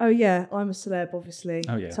say? Oh, yeah, I'm a celeb, obviously.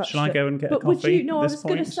 Oh yeah. Touched Shall I it. go and get But a coffee? would you? No, at I this was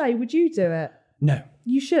going to point? say, would you do it? No,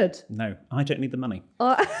 You should. no. I don't need the money,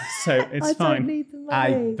 I so it's I fine. don't need the I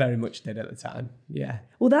money. very much did at the time. Yeah.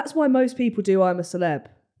 Well, that's why most people do I'm a celeb,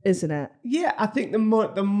 isn't it? Yeah, I think the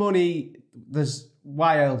money. There's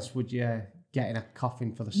why else would you get in a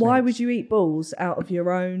coffin for the? Why snakes? would you eat balls out of your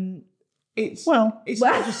own? It's Well- it's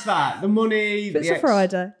not just that. The money, It's a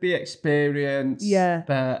Friday. the experience. Yeah.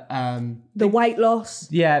 The Weight loss.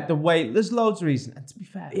 yeah, the weight. There's loads of reasons. And to be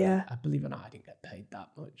fair, Yeah. I believe it or not, I didn't get paid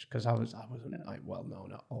that much because I wasn't like well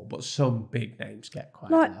known at all. But some big names get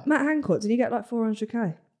quite a Like lot. Matt Hancock, did you get like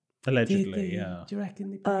 400k? Allegedly, yeah. Do you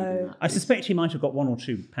reckon they paid him that? I suspect he might have got 1 or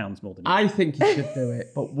 2 pounds more than you. I think he should do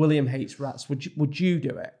it. But William hates rats. Would you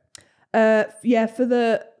do it? Yeah,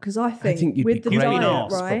 because I think you'd with be the You've great. been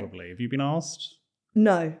diet, asked, right? probably. Have you been asked?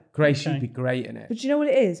 No. Grace, Okay. you'd be great in it. But do you know what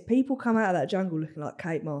it is? People come out of that jungle looking like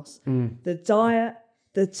Kate Moss. The diet,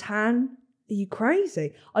 the tan, are you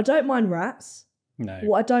crazy? I don't mind rats. No.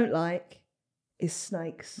 What I don't like is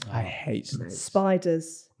snakes, I hate snakes.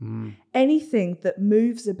 spiders, anything that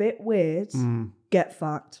moves a bit weird, get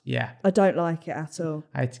fucked. Yeah, I don't like it at all.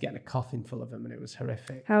 I had to get in a coffin full of them, and it was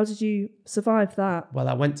horrific. How did you survive that? Well,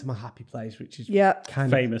 I went to my happy place, which is Yeah. kind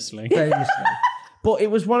Famously. of famously, but it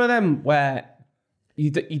was one of them where you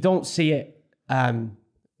don't see it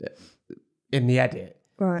in the edit.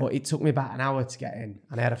 Right. But it took me about an hour to get in,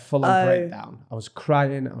 and I had a full-on Oh. breakdown. I was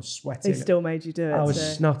crying, I was sweating, They still made you do it. I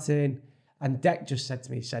was too. snotting, and Deck just said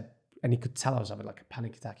to me, he said, and he could tell I was having like a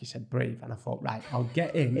panic attack. He said, "Breathe," and I thought, right, I'll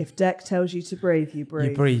get in. If Deck tells you to breathe, you breathe.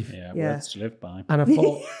 you breathe, Yeah, Yeah. words to live by. and I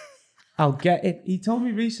thought, I'll get in. He told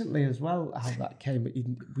me recently as well how that came.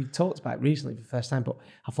 We talked about it recently for the first time, but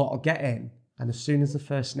I thought I'll get in, and as soon as the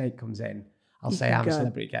first snake comes in, I'll say can I'm a go.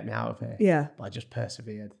 celebrity, get me out of here. Yeah. But I just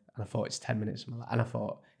persevered, and I thought it's 10 minutes of my life, and I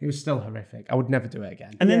thought it was still horrific. I would never do it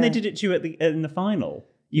again. And then they Yeah. did it to you in the final.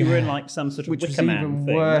 You were in like some sort of Which was Wicker Man even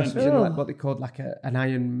thing. worse. weren't It was you? in like what they called like an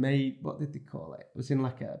Iron Maid. What did they call it? It was in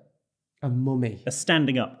like a a mummy. A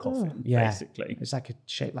standing up coffin, Yeah. basically. It's like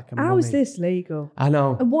shaped like a mummy. How is this legal? I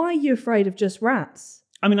know. And why are you afraid of just rats?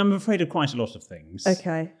 I mean, I'm afraid of quite a lot of things.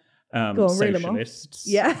 Okay. Go on, reel 'em off. Socialists,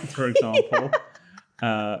 Yeah. for example.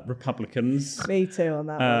 Republicans. Me too on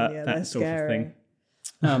that one. Yeah, that they're sort scary. of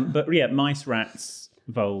thing. But yeah, mice, rats,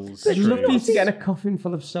 voles, I'd love for you shrews. to get in a coffin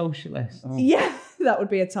full of socialists. Yeah, that would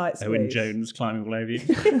be a tight squeeze. Owen Jones climbing all over you.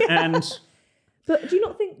 And But do you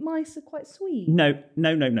not think mice are quite sweet? no.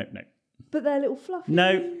 But they're little fluffy.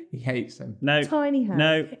 No. He hates them. No. Tiny hands.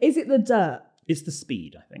 No. Is it the dirt? It's the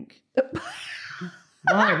speed, I think.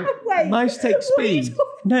 Why? Wait, Mice take what are you speed.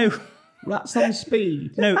 No. Rats on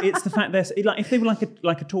speed. No, it's the fact they're like if they were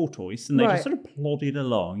like a tortoise and they Right. just sort of plodded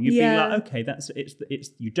along, you'd Yeah. be like, okay,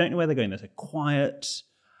 it's you don't know where they're going. They're so quiet.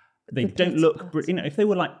 They The don't pitter look. patter. If they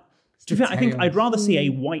were like, to be fair, I think I'd rather see a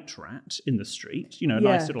white rat in the street, a Yeah.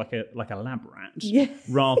 nice sort of like a lab rat, Yeah.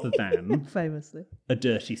 rather than Famously. a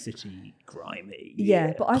dirty city, grimy,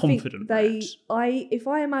 Yeah, but I think confident they. rat. If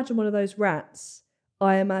I imagine one of those rats,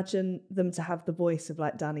 I imagine them to have the voice of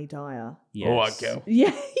like Danny Dyer. Yes.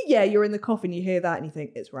 Yeah, yeah. You're in the coffin, you hear that, and you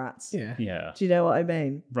think it's rats. Yeah. Yeah. Do you know what I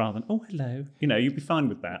mean? Rather than hello, you'd be fine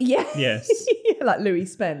with that. Yeah. Yes. Like Louis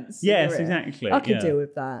Spence. Yes, You're in. exactly. I could yeah. deal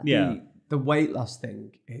with that. Yeah. The weight loss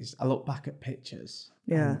thing is, I look back at pictures.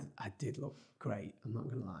 Yeah. And I did look great. I'm not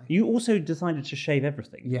gonna lie. You also decided to shave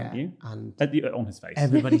everything, Yeah. didn't you? And On his face.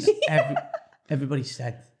 everybody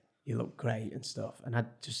said you look great and stuff, and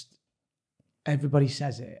everybody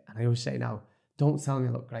says it, and I always say now, don't tell me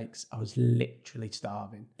I look great, because I was literally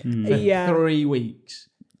starving for Yeah. 3 weeks.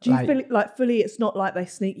 Do you feel it, like fully? It's not like they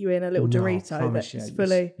sneak you in a little No, Dorito. promise That's you,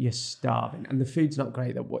 fully. you're starving, and the food's not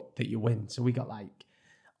great that you win. So we got like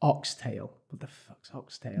oxtail. What the fuck's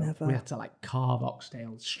oxtail? Never. We had to like carve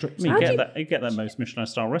oxtail, strip. You get that most Michelin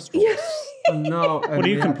star restaurants. No, What are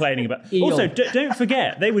you complaining about? Eel. Also, don't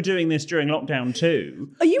forget, they were doing this during lockdown too.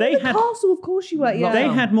 Are you they in the castle? Of course you were. Yeah. They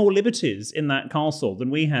had more liberties in that castle than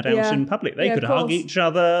we had out Yeah. in public. They Yeah, could of hug course. each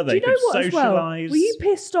other. Do They you know could what as well? socialise. Were you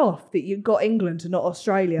pissed off that you got England and not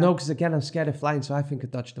Australia? No, because again, I'm scared of flying, so I think I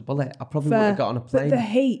dodged a bullet. I probably wouldn't Fair. have got on a plane. But the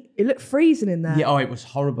heat, it looked freezing in there. Yeah, oh, it was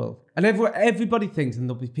horrible. And everybody thinks, and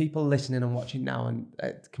there'll be people listening and watching now, and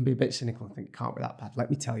it can be a bit cynical and think it can't be that bad. Let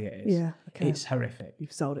me tell you, it is. Yeah, okay. It's horrific.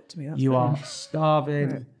 You've sold it to me. That's You brilliant. are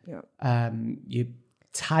starving. Yeah. You're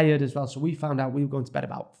tired as well. So we found out we were going to bed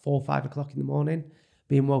about 4 or 5 o'clock in the morning,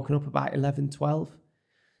 being woken up about 11, 12,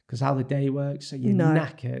 because how the day works. So you're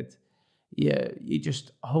knackered. You're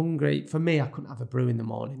just hungry. For me, I couldn't have a brew in the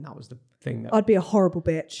morning. That was the thing. I'd be a horrible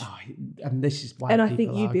bitch. And this is why. And I think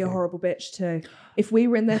people you'd be a argue. horrible bitch too. If we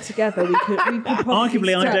were in there together, we could probably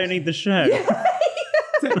Arguably, I stretch. don't need the show.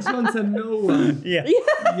 Takes one to know one. Yeah.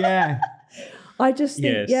 Yeah. I just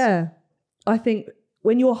think, Yes. I think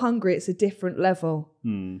when you're hungry, it's a different level.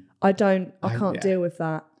 I can't deal with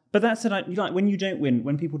that. But that's it. Like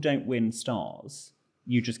when people don't win stars,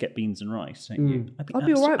 you just get beans and rice, don't you? I'd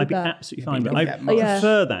be all right with I'd be that. absolutely fine. But don't I get much.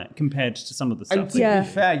 prefer that compared to some of the And stuff. to Yeah. be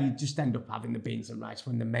fair, you just end up having the beans and rice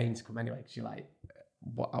when the mains come anyway, because you're like,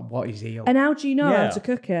 what is eel? And how do you know Yeah. how to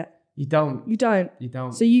cook it? You don't. You don't. You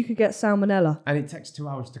don't. So you could get salmonella. And it takes 2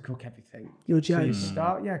 hours to cook everything. You're So you joking.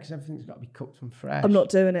 start, because everything's got to be cooked from fresh. I'm not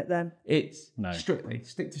doing it then. It's No. Strictly.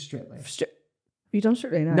 Stick to Strictly. Have you done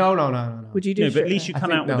Strictly? No, no. Would you do No, but at Strictly? least you I come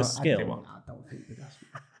think- out with no, a skill. I don't think with that.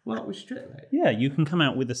 What was Strictly? Yeah, you can come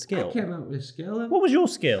out with a skill. I came out with a skill. What was your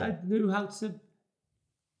skill? I knew how to.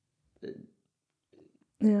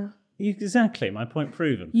 Yeah. Exactly, my point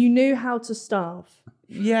proven. You knew how to starve.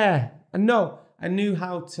 Yeah. And no, I knew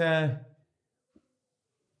how to.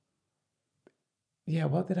 Yeah,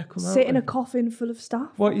 what did I come out Sit in a with? coffin full of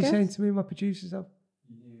stuff. What I are you guess. saying to me, my producers? You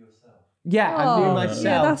knew yourself. Yeah, I knew Oh, myself.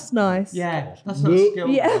 yeah, that's nice. Yeah, that's not a skill.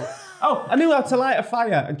 Yeah. Oh, I knew how to light a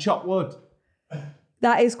fire and chop wood.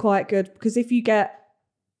 That is quite good because if you get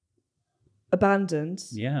abandoned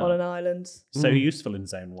Yeah. on an island, So useful in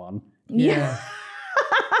zone 1. Yeah.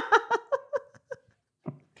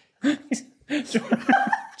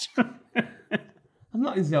 I'm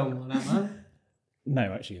not in zone 1, am I?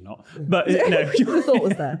 No, actually you're not. But no, the thought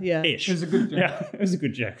was there. Yeah. ish. It was a good joke. Yeah, it was a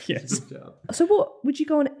good joke. Yes. Good job. So, what would you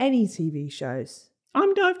go on any TV shows?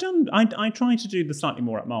 I try to do the slightly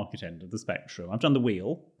more upmarket end of the spectrum. I've done The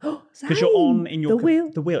Wheel because you're Same. on in your The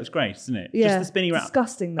Wheel. The Wheel, it's great, isn't it? Yeah, Just the spinny round.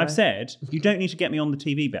 disgusting, though. I've said you don't need to get me on the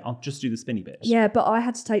TV bit. I'll just do the spinny bit. Yeah, but I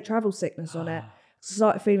had to take travel sickness on it. So I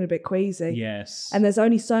started feeling a bit queasy. Yes. And there's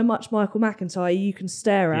only so much Michael McIntyre you can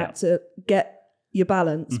stare at to get your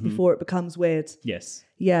balance before it becomes weird. yes.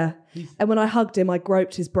 Yeah. And when I hugged him, I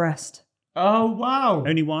groped his breast. Oh, wow.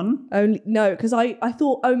 Only one? No, because I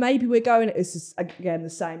thought, maybe we're going. This is again the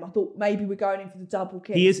same. I thought maybe we're going in for the double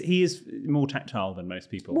kiss. He is more tactile than most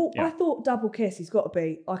people. Well, I thought double kiss. He's got to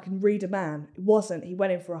be. I can read a man. It wasn't. He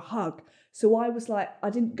went in for a hug. So I was like, I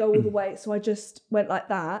didn't go all the way. So I just went like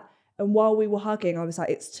that. And while we were hugging, I was like,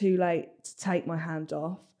 it's too late to take my hand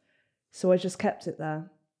off. So I just kept it there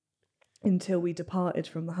until we departed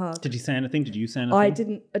from the hug. Did you say anything? Did you say anything? I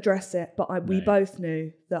didn't address it, but we both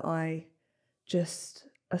knew that I just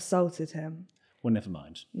assaulted him. Well, never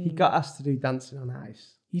mind. He got asked to do dancing on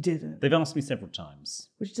ice. You didn't. They've asked me several times.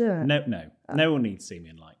 Would you do it? No one needs to see me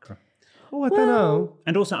in lycra. Oh, I don't know.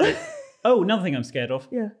 And also, another thing I'm scared of.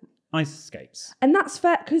 Yeah. Ice skates. And that's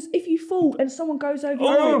fair, because if you fall and someone goes over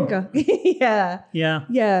your finger. Yeah.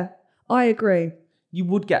 Yeah, I agree. You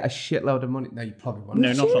would get a shitload of money. No, you probably wouldn't.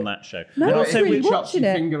 No, not on that show. No, And I was also, really it chops watching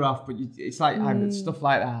your it. finger off, but it's like stuff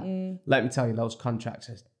like that. Let me tell you, those contracts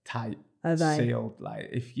are tight, Are they? sealed. Like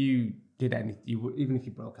if you did anything, even if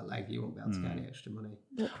you broke a leg, you won't be able to get any extra money.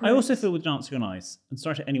 I also feel with Dancing on Ice, and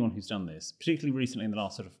sorry to anyone who's done this, particularly recently in the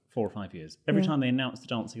last sort of 4 or 5 years, every time they announce the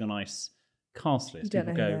Dancing on Ice cast list, don't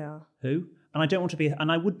people know who go, they are. who? And I don't want to be, and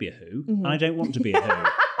I would be a who, and I don't want to be a who.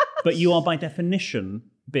 But you are by definition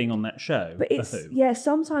being on that show But it's, a who. yeah,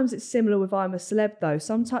 sometimes it's similar with I'm a Celeb though.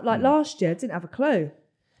 Sometimes, like last year, I didn't have a clue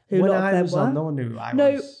who When a lot of I them was were. on, no one knew who I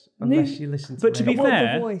No, was. Unless you listen to But to be What, the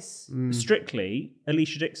fair, voice? strictly,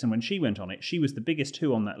 Alicia Dixon, when she went on it, she was the biggest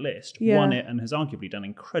who on that list, Yeah. won it, and has arguably done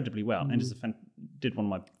incredibly well, and did one of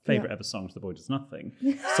my favourite ever songs, The Boy Does Nothing.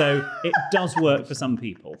 So it does work for some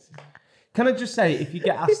people. Can I just say, if you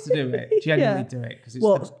get asked to do it, genuinely do it. Because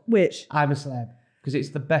it's Which? I'm a Celeb. Because it's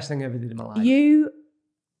the best thing I ever did in my life.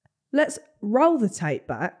 Let's roll the tape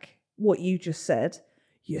back, what you just said.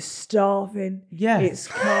 You're starving. Yeah. It's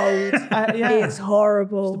cold. Yeah. It's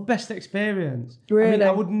horrible. It's the best experience. Really? I mean,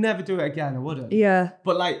 I would never do it again. I wouldn't. Yeah.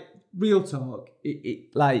 But like, real talk,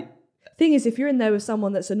 it like... Thing is, if you're in there with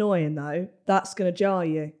someone that's annoying though, that's going to jar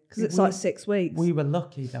you because it's like 6 weeks. We were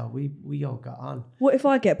lucky though. We all got on. What if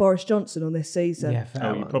I get Boris Johnson on this season? Yeah, fair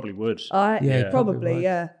Oh, you one. probably would. Yeah, Probably, would.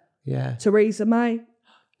 yeah. Yeah. Theresa May.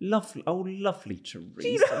 Lovely Theresa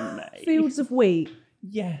May. Fields of wheat.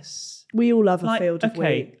 Yes. We all love a field of okay,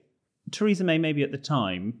 wheat. Theresa May maybe at the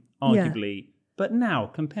time, arguably, but now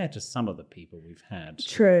compared to some of the people we've had,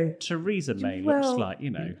 True. Theresa May Well, looks like,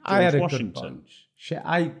 George I had a Washington. good bunch.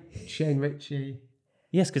 Shane Ritchie.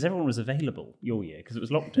 Yes, because everyone was available your year because it was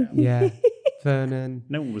lockdown. Yeah. Vernon.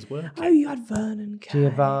 No one was working. Oh, you had Vernon Kay.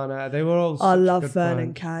 Giovanna. They were all I such a love good Vernon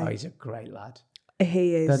bunch. Kay. Oh, he's a great lad.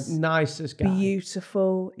 He is. The nicest guy.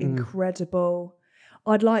 Beautiful, incredible.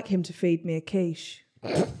 I'd like him to feed me a quiche.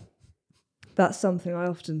 That's something I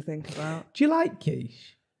often think about. Do you like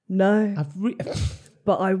quiche? No,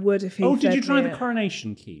 but I would if he Oh, did fed you try me the it.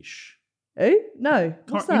 coronation quiche? Who? No.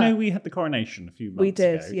 What's that? You know, we had the coronation a few months We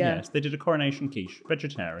did, ago. yeah. Yes, they did a coronation quiche,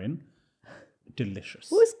 vegetarian, delicious.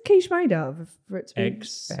 What was quiche made out of for it to be?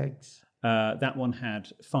 Eggs. That one had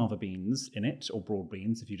fava beans in it, or broad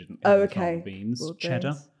beans if you didn't. Oh, have okay. Fava beans, Broad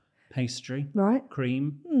cheddar, beans. pastry, Right.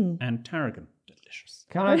 cream, and tarragon. Delicious.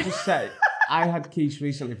 Can I just say, I had quiche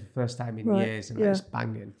recently for the first time in Right, years, and yeah. it's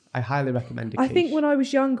banging. I highly recommend it. I think when I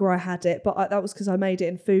was younger, I had it, but that was because I made it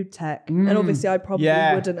in food tech, and obviously I probably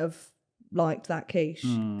wouldn't have liked that quiche.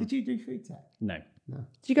 Did you do food tech? No. Did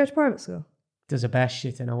you go to private school? There's a bear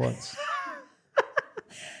shit in a woods.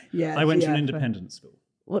 Yeah. I went to an but- independent school.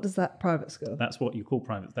 What is that? Private school? That's what you call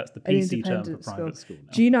private. That's the An PC term for independent private school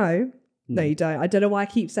now. Do you know? No, you don't. I don't know why I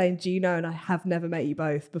keep saying do you know, and I have never met you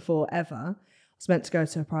both before ever. I was meant to go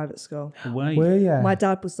to a private school. Were you? Were you? My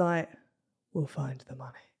dad was like, we'll find the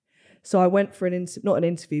money. So I went for not an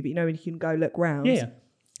interview, but you know when you can go look round. Yeah.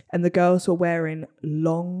 And the girls were wearing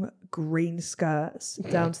long green skirts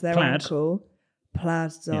down to their Plaid. ankle.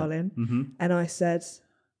 Plaid, darling. Mm-hmm. And I said,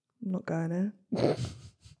 I'm not going there.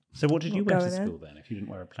 So what did you Not wear to going school then if you didn't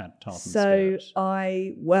wear a plaid tartan So skirt?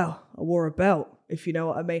 I wore a belt, if you know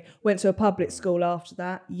what I mean. Went to a public school after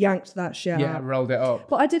that, yanked that shit Yeah, up. rolled it up.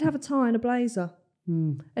 But I did have a tie and a blazer.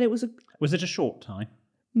 And it was Was it a short tie?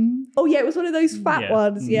 oh yeah, it was one of those fat Yeah.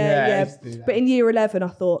 ones. Yeah, I Yeah. used to do that. But in year 11, I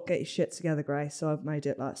thought, get your shit together, Grace. So I've made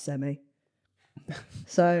it like semi.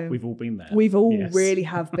 So We've all been there. we've all Yes. really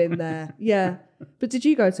have been there. Yeah. But did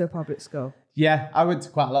you go to a public school? Yeah, I went to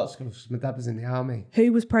quite a lot of schools. My dad was in the army.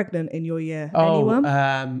 Who was pregnant in your year?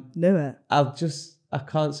 Anyone? Knew it. I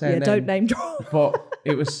can't say her Yeah, name. don't name drop. But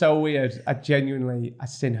it was so weird. I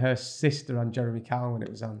seen her sister on Jeremy Kyle when it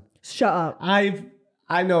was on. Shut up.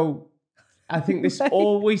 I know. I think this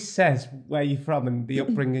always says where you're from and the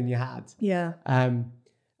upbringing you had. Yeah.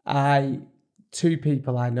 Two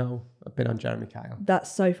people I know I've been on Jeremy Kyle.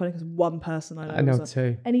 That's so funny because one person I know. I know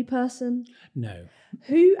two. Any person? No.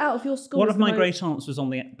 Who out of your school? One of my great aunts was on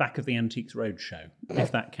the back of the Antiques Roadshow,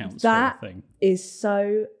 if that counts That for a thing. is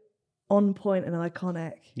so on point and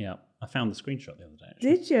iconic. Yeah. I found the screenshot the other day. Actually.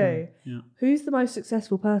 Did you? Yeah. Who's the most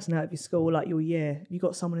successful person out of your school, like your year? You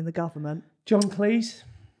got someone in the government? John Cleese.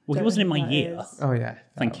 Well, he wasn't in my year. Oh, yeah.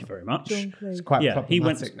 Thank you very much. John Cleese. It's quite Yeah,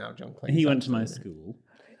 problematic now, John Cleese. He went to my school.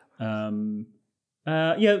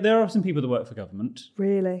 Yeah, there are some people that work for government.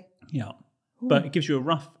 Really? Yeah. But it gives you a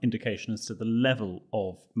rough indication as to the level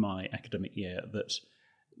of my academic year that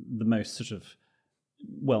the most sort of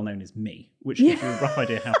well-known is me, which gives you a rough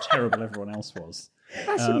idea how terrible everyone else was.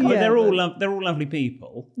 But they're all lovely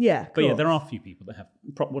people. Yeah, But yeah, there are a few people that have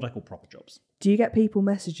what I call proper jobs. Do you get people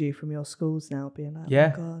message you from your schools now being like,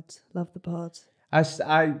 Yeah. oh my God, love the pod?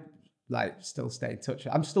 I like still stay in touch.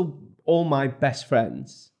 I'm still all my best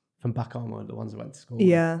friends from back home are the ones I went to school with.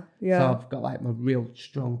 Yeah, yeah. So I've got like my real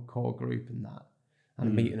strong core group in that. And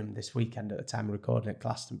I'm meeting them this weekend at the time of recording at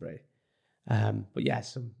Glastonbury. But yeah,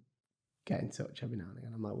 some get in touch every now and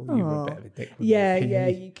again. I'm like, well, you were a bit of a dick with yeah, me in yeah,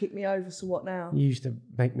 PE. you kick me over, so what now? You used to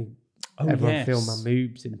make me Yes. feel my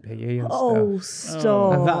moves in PE and Oh, stuff.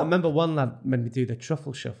 stop. In fact, I remember one lad made me do the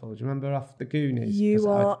truffle shuffle. Do you remember off the Goonies? 'Cause You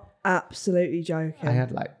are absolutely joking. I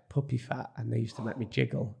had like puppy fat and they used to make me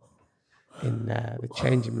jiggle in the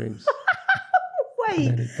changing rooms. Wait,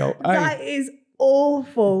 And then he'd go, that is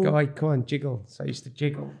awful. go, hey, come on, jiggle. So I used to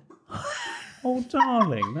jiggle Oh,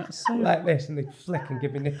 darling, that's like this and they'd flick and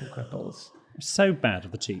give me nipple cripples. so bad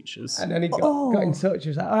of the teachers. And then he got in touch. He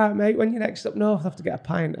was like, all right, mate, when you're next up north, I have to get a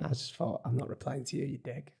pint. I just thought, I'm not replying to you, you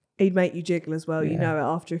dig. He'd make you jiggle as well, you Yeah. know it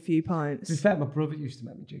after a few To be pints. fair, my brother used to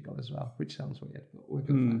make me jiggle as well, which sounds weird, but we're good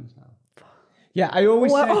friends now. Yeah, I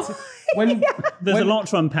always say to, when There's a lot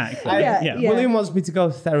to unpack there. Yeah. William wants me to go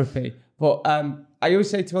to therapy, but I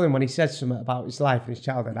always say to William when he says something about his life and his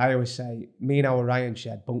childhood, I always say, me and our Ryan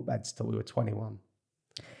shared bunk beds till we were 21.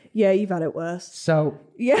 Yeah, you've had it worse. So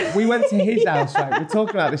Yeah. we went to his house, right? We're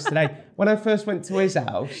talking about this today. When I first went to his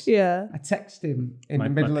house, Yeah. I texted him in My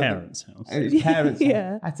the middle parents' of house. his parents'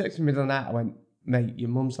 Yeah. house. I texted him in the middle of the night. I went, mate, your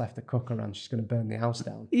mum's left the cooker on. She's going to burn the house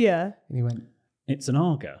down. Yeah. And he went, It's an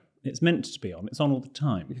Arga. It's meant to be on. It's on all the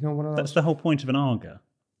time. you know, one of That's those, the whole point of an Arga.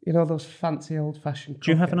 you know, those fancy old-fashioned.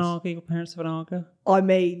 Do you have an cookers? Arga? Your parents have an Arga? I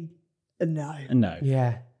mean, no. No.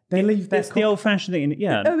 Yeah, they leave their. It's the old-fashioned thing.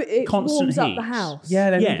 Yeah. Oh, it constant warms heat. up the house.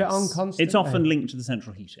 Yeah, they leave Yes. it on constantly. It's often linked to the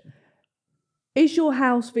central heating. Is your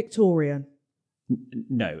house Victorian?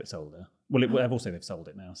 No, it's older. Well, I've also they've sold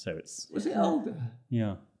it now, so it's Was it older?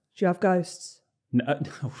 yeah. Do you have ghosts? No,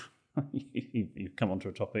 you've come onto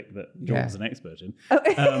a topic that Jordan's an expert in.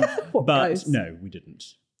 What But ghosts? no, we didn't.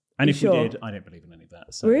 And You if sure? we did, I don't believe in any of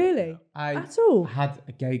that. So, Really? I At all? had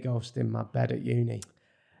a gay ghost in my bed at uni.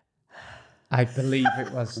 I believe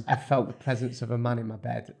it was. I felt the presence of a man in my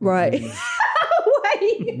bed. at Right. uni.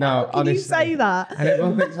 Wait. No, how can honestly. you say that? And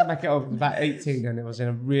everyone thinks I make it up. I was about 18 and it was in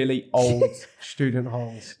a really old student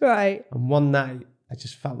halls. Right. And one night, I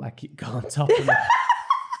just felt like it got on top of me.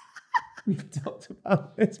 We've talked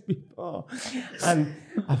about this before. And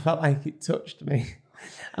I felt like it touched me.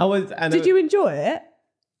 Did you enjoy it?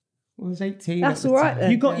 I was 18. That's at the all right time.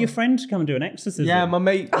 then. You got your friend to come and do an exorcism. Yeah, my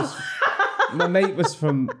mate was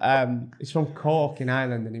from he's from Cork in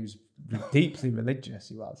Ireland and he was deeply religious,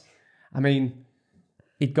 he was. I mean,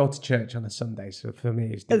 he'd go to church on a Sunday, so for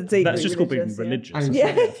me it's Deeply That's just called being religious,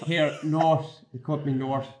 yeah. religious. and Yeah. here North, he called me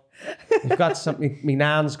North. He's got something, my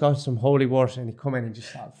nan's got some holy water and he come in and just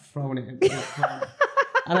started throwing it into the corner.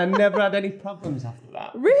 And I never had any problems after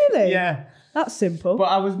that. Really? Yeah. That's simple. But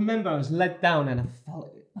I was led down and I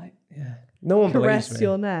felt it like, yeah. No one believes Caress me.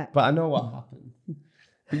 your neck. But I know what happened.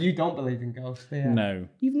 But you don't believe in ghosts, do you? No.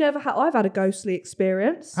 You've never had... I've had a ghostly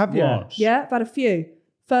experience. Have you? What? Yeah, I've had a few.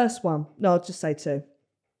 First one. No, I'll just say two.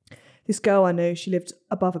 This girl I knew, she lived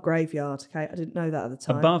above a graveyard. Okay, I didn't know that at the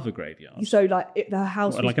time. Above a graveyard. So, like, her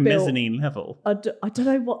house What, was like a built... mezzanine level. I don't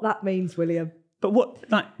know what that means, William. But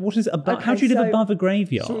what is above? Okay, how do you live so- above a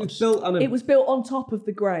graveyard? So it's built on a... It was built on top of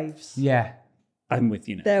the graves. Yeah. I'm with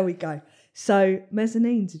you now. There we go. So,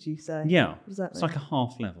 mezzanine, did you say? Yeah. What does that It's mean? like a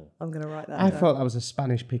half level. I'm going to write that I down. thought that was a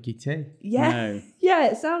Spanish picky tea. Yeah. No. Yeah,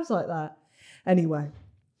 it sounds like that. Anyway,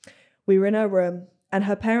 we were in her room and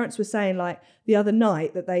her parents were saying like the other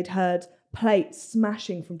night that they'd heard plates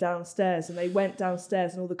smashing from downstairs and they went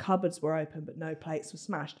downstairs and all the cupboards were open but no plates were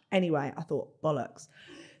smashed. Anyway, I thought, bollocks.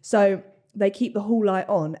 So they keep the hall light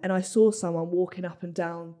on and I saw someone walking up and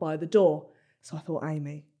down by the door. So I thought,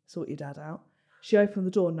 Amy, sort your dad out. She opened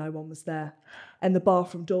the door, no one was there. And the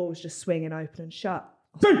bathroom door was just swinging open and shut.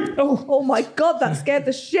 Oh my God, that scared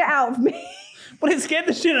the shit out of me. Well, it scared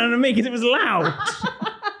the shit out of me because it was loud.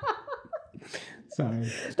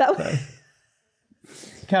 Sorry. That was...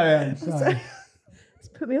 Carry on. Sorry. It's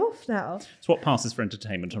put me off now. It's what passes for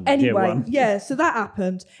entertainment on Radio Anyway, 1. yeah, so that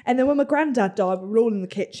happened. And then when my granddad died, we were all in the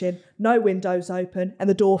kitchen, no windows open, and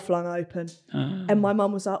the door flung open. And my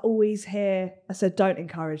mum was like, oh, he's here. I said, don't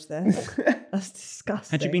encourage this. That's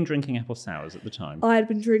disgusting. Had you been drinking apple sours at the time? I had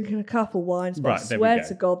been drinking a couple wines, but Right, I there we swear go.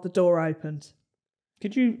 to God, the door opened.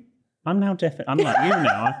 Could you... I'm now deaf. I'm like you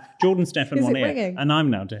now. Jordan's deaf in Is one it ear. ringing? And I'm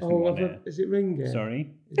now deaf in one ear. Is it ringing?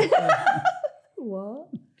 Sorry. What?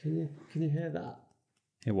 Can you hear that?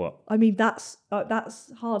 Hear what? I mean, that's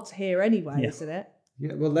hard to hear anyway, isn't it?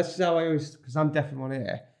 Yeah, well, that's how I always, because I'm deaf in one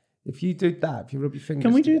ear. If you do that, if you rub your fingers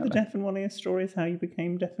Can we do together, the deaf in one ear stories, how you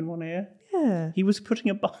became deaf in one ear? Yeah. He was putting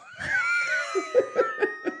a bike...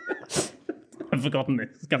 I've forgotten this.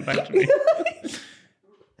 It's come back to me.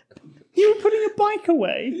 You were putting a bike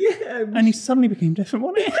away. Yeah. And he suddenly became deaf in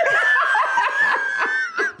one ear.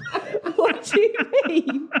 What do you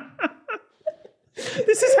mean?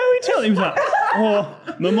 This is how he tells. He was like, oh,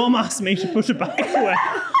 my mum asked me to put a bike away.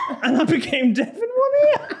 And I became deaf in one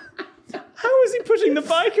ear. How was he putting the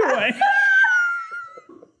bike away?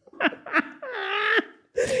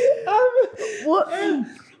 What?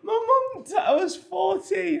 My mum, I was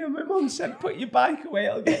 14 and my mum said, put your bike away,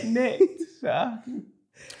 it'll get nicked. So I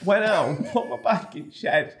went out and put my bike in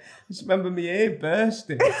shed. I just remember my ear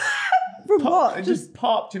bursting. From what? It just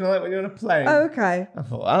popped, you know, like when you're on a plane. Oh, okay. I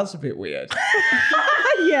thought, that's a bit weird.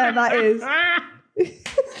 Yeah, that is.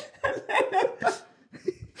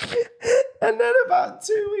 And then about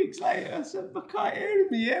 2 weeks later, I said, I can't hear in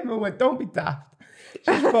my ear. Mum went, don't be daft.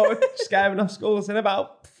 She thought scaring off school. And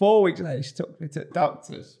about 4 weeks later, she took me to the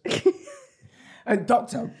doctor's. And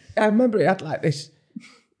doctor, I remember he had like this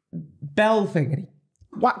bell thing and he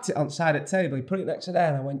whacked it on the side of the table. He put it next to there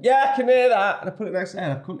and I went, yeah, I can hear that. And I put it next to there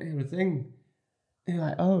and I couldn't hear a thing. And you're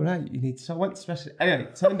like, oh, right, you need... So I went to special... Anyway,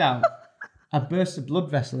 it turned out I burst a blood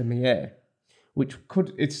vessel in my ear, which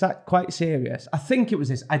could... It's quite serious. I think it was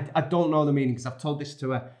this. I don't know the meaning because I've told this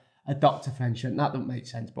to a doctor friend. And that don't make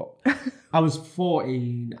sense. But I was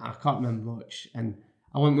 14. I can't remember much. And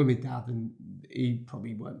I went with my dad and he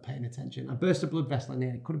probably weren't paying attention. I burst a blood vessel in the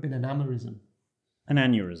ear. It could have been an aneurysm. An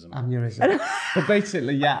aneurysm. But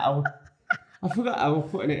basically, yeah, I forgot I was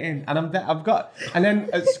putting it in. And I've got... And then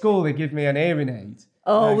at school, they give me an hearing aid.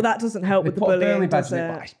 Oh, well, that doesn't help with the bullying, does it?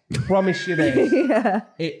 I promise you this. Yeah.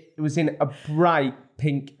 It was in a bright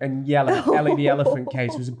pink and yellow LED elephant case.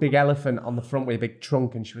 There was a big elephant on the front with a big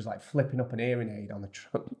trunk and she was like flipping up an hearing aid on the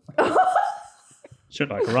trunk. Should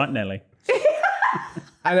like a right Nelly.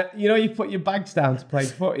 And you know, you put your bags down to play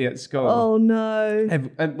footy at school. Oh, no.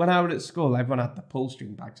 And when I was at school, everyone had the pull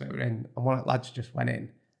string bags they were in. And one of the lads just went in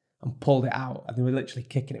and pulled it out. And they were literally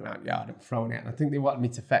kicking it around the yard and throwing it. And I think they wanted me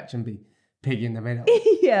to fetch and be pig in the middle.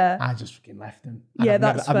 Yeah. I just fucking left them. And Yeah,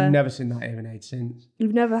 I've fair. I've never seen that hearing aid since.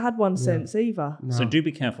 You've never had one since either. No. So do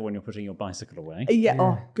be careful when you're putting your bicycle away. Yeah.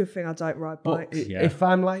 Oh, good thing I don't ride But bikes. if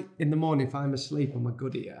I'm like in the morning, if I'm asleep on my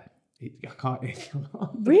good ear, I can't hear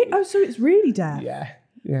you. Oh, so it's really deaf? Yeah.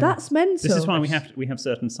 That's mental. This is why we have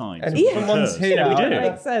certain signs. And We if have someone's curves. here, Yeah, we do. That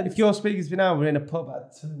makes sense. If your speakers been out, we're in a pub, I'd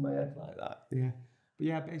turn my head like that. Yeah. But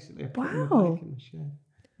yeah, basically, I put my Wow. bike in the shed.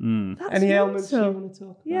 That's Any ailments you mental. want to talk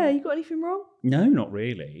about? Yeah, you got anything wrong? No, not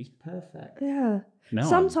really. Perfect. Yeah. No.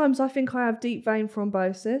 Sometimes I think I have deep vein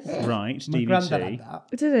thrombosis. Right, My granddad had DVT.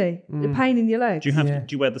 that. Did he? The pain in your legs? Do you have? Yeah.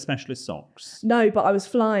 Do you wear the specialist socks? No, but I was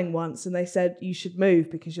flying once and they said you should move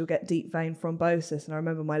because you'll get deep vein thrombosis. And I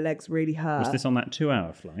remember my legs really hurt. Was this on that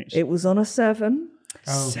 2-hour flight? It was on a 7.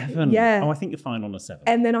 7. Yeah. Oh, I think you're fine on a 7.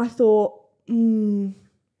 And then I thought, and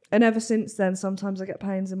ever since then, sometimes I get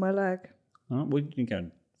pains in my leg. Oh, well, you can go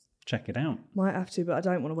and check it out. Might have to, but I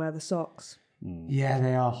don't want to wear the socks. Yeah,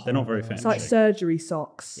 they are. They're not very horrible. It's like fancy. surgery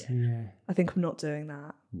socks. Yeah. I think I'm not doing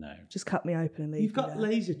that. No. Just cut me open and leave You've me got there.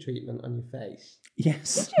 laser treatment on your face.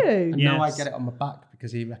 Yes. Did you? And now I Yes. get it on my back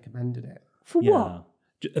because he recommended it. For what?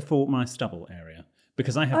 For my stubble area.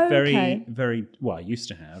 Because I have Oh, okay. very, well, I used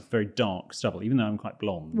to have very dark stubble, even though I'm quite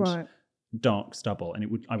blonde. Right. Dark stubble.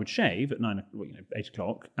 And I would shave at 8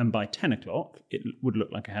 o'clock. And by 10 o'clock, it would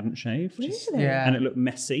look like I hadn't shaved. Really? Yeah. And it looked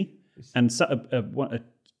messy. And so a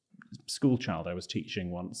school child I was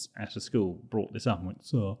teaching once at a school brought this up and went,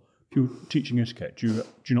 "Sir, if you're teaching etiquette, do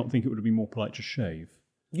you not think it would be more polite to shave?"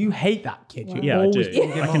 You hate that kid. You Yeah, I always do.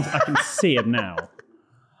 bring him on. I can see it now.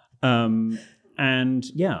 And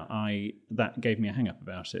yeah, that gave me a hang up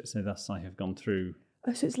about it. So thus I have gone through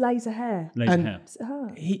Oh, so it's laser hair. laser And- hair. Does it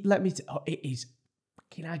hurt? It is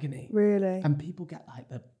fucking agony. Really? And people get like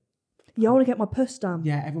Yeah, I want to get my puss done.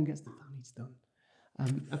 yeah, everyone gets the fannies done.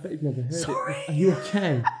 I bet you've never heard it. Are you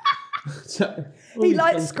okay? He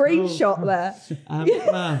like screenshot there.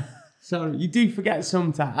 Well, sorry, you do forget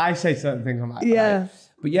sometimes. I say certain things. I'm like, Yeah. right.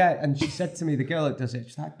 But yeah, and she said to me, the girl that does it,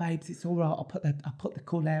 she's like, babes, it's all right. I'll put the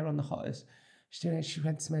cool air on the hottest. She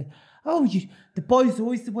went to me, oh, the boys are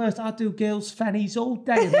always the worst. I do girls' fannies all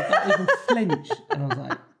day and they don't even flinch. And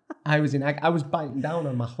I was like, I was biting down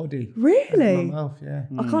on my hoodie. Really? In my mouth, yeah.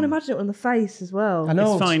 I can't imagine it on the face as well. I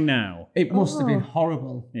know. It's fine now. It must have been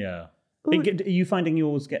horrible. Yeah. Are you finding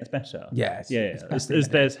yours gets better? Yeah. As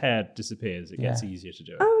their hair disappears, it gets easier to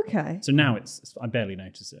do it. Oh, okay. So now I barely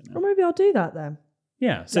notice it now. Well, maybe I'll do that then.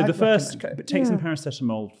 Yeah. So Yeah, the I'd first, recommend it. take some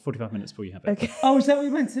paracetamol 45 minutes before you have it. Okay. Oh, is that what you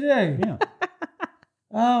meant to do? Yeah.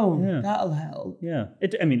 Oh, Yeah. that'll help. Yeah.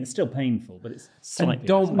 It's still painful, but it's slightly. And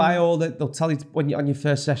don't buy all the. They'll tell you when you're on your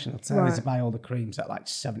first session. They'll tell you to buy all the creams at like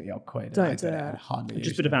 70-odd quid. Don't and I do it that. and hardly just a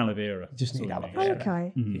use bit of them. aloe vera. Just need That's all aloe you Oh, vera.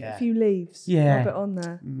 okay. Yeah. A few leaves. Yeah. Rub it on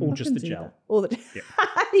there. Or I just can the do gel. that. Or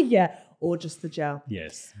yeah. Or just the gel.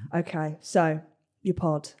 Yes. Okay. So your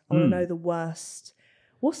pod. I want to know the worst.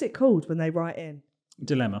 What's it called when they write in?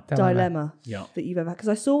 Dilemma. Dilemma Yeah. that you've ever had. Because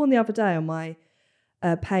I saw one the other day on my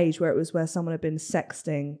page where it was where someone had been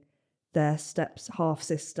sexting their half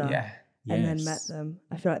sister. Yeah. And then Yes. met them.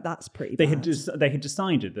 I feel like that's pretty They bad. had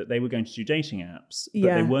decided that they were going to do dating apps, but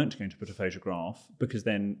Yeah. they weren't going to put a photograph because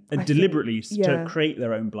then think- deliberately to yeah. create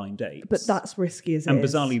their own blind dates. But that's risky as it and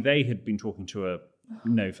is. bizarrely, they had been talking to a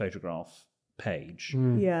no photograph page,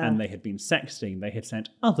 Yeah. and they had been sexting. They had sent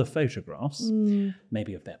other photographs,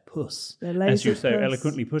 maybe of their puss, Their as you laser so puss.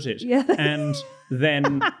 eloquently put it. Yeah. And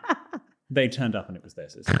then they turned up, and it was their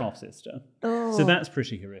half sister. Oh. So that's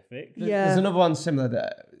pretty horrific. Yeah. There's another one similar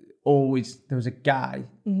that there was a guy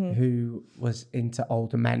who was into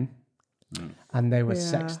older men and they were Yeah.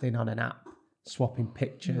 sexting on an app, swapping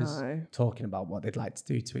pictures, No. talking about what they'd like to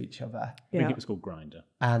do to each other. I think Yeah. it was called Grindr.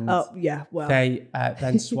 And Oh, yeah. Well. they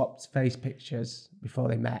then swapped face pictures before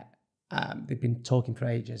they met. They'd been talking for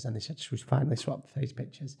ages and they said she was finally swapped face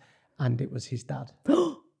pictures and it was his dad.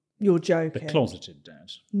 You're The joking. closeted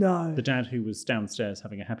dad. No. The dad who was downstairs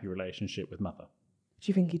having a happy relationship with mother. Do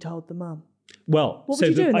you think he told the mum? Well, What would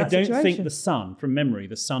you do in I that don't situation? think the son, from memory,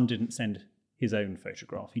 the son didn't send his own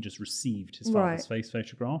photograph. He just received his father's face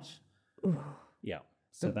photograph. Yeah.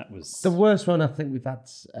 So that was... The worst one I think we've had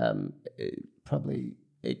probably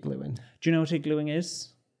iglooing. Do you know what iglooing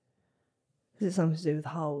is? Is it something to do with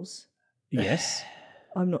holes? Yes.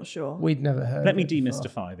 I'm not sure. We'd never heard Let of me it before.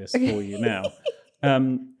 demystify this for you now.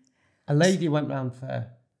 A lady went round for...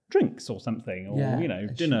 Drinks or something, or, Yeah,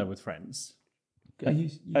 dinner with friends. You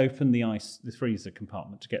Open the freezer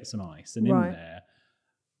compartment to get some ice, and in Right. there...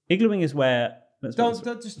 Iglooing is where... don't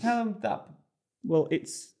just tell them that. Well,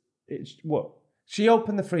 it's what? She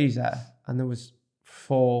opened the freezer and there was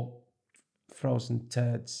 4 frozen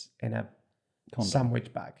turds in a Condom.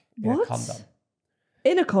 sandwich bag. In What? a condom.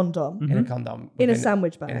 In a condom? In a condom. In a within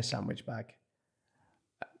sandwich bag? In a sandwich bag.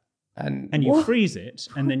 And And you What? freeze it,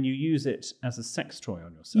 and then you use it as a sex toy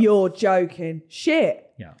on yourself. You're joking.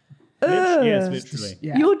 Shit. Yeah. Ugh. Yes, literally.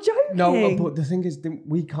 yeah. You're joking. No, but the thing is,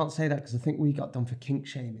 we can't say that because I think we got done for kink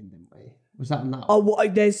shaming, didn't we? Was that on that? Oh,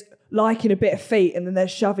 what? There's liking a bit of feet and then they're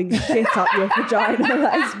shoving shit up your vagina.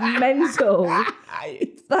 That is mental.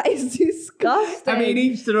 That is disgusting. I mean,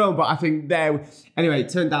 each their own, but I think there... Anyway, it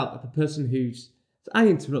turned out that the person who's... I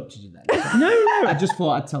interrupted you then. No. I just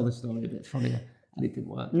thought I'd tell the story a bit funnier, and it didn't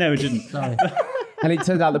work. No, it didn't. Sorry. And it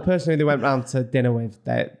turned out the person who they went round to dinner with,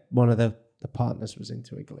 that one of the partners was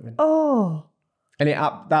into iglooing. Oh. And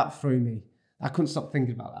that threw me. I couldn't stop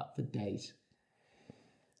thinking about that for days.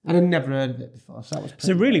 And I'd never heard of it before, so that was pretty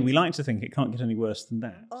So really, bad. we like to think it can't get any worse than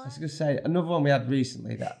that. I was going to say, another one we had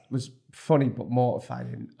recently that was funny but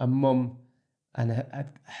mortifying. A mum and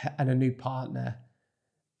a new partner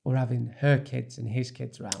were having her kids and his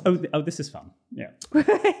kids around. Oh, this is fun. Yeah.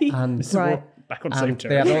 And So Right. we're back on the same and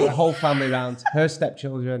they had territory. the whole family around, her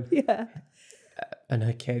stepchildren Yeah. and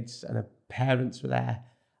her kids, and her parents were there.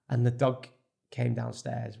 And the dog came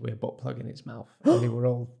downstairs with a butt plug in its mouth, and they were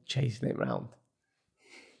all chasing it around.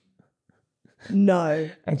 No.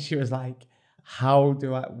 And she was like, "How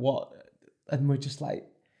do I what?" And we're just like,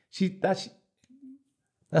 that's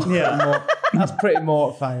pretty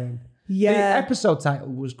mortifying. The Yeah. episode title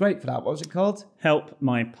was great for that. What was it called? Help,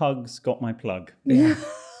 my pug's got my plug. Yeah.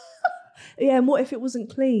 Yeah, and what if it wasn't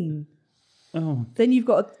clean? Oh, Then you've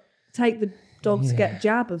got to take the dog to get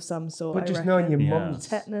jab of some sort. But I just reckon. knowing your Yeah. mum's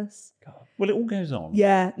Tetanus. well, it all goes on.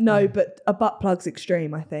 Yeah, no, but a butt plug's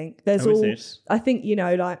extreme, I think. There's Oh, is all it? I think,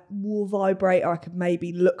 like wall vibrator I could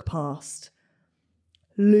maybe look past.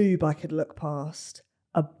 Lube I could look past.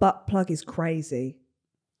 A butt plug is crazy.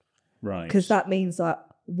 Right. Because that means like,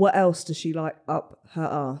 what else does she like up her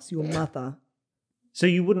arse? Your mother. So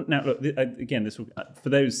you wouldn't now look again. This will for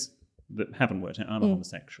those that haven't worked out. I'm a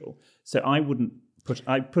homosexual, so I wouldn't put.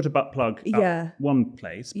 I put a butt plug up one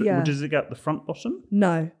place, but does it go up the front bottom?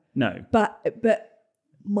 No. But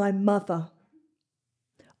my mother.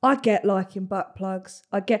 I get liking butt plugs.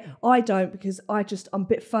 I don't because I'm a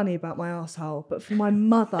bit funny about my asshole. But for my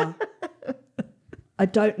mother, I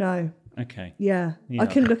don't know. Okay. Yeah. I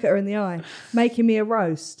couldn't look at her in the eye, making me a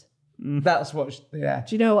roast. That's what. Yeah.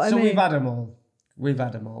 Do you know what I mean? So we've had them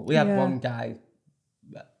all. We had one guy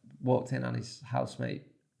that walked in on his housemate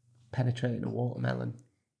penetrating a watermelon.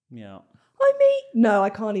 Yeah. No, I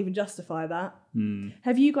can't even justify that.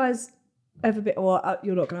 Have you guys ever been? Well,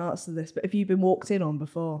 you're not going to answer this, but have you been walked in on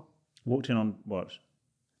before? Walked in on what?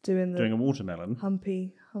 Doing a watermelon.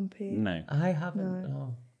 Humpy. No. I haven't.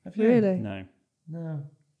 No. Have you? Really? No.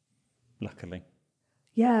 Luckily.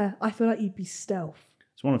 Yeah, I feel like you'd be stealth.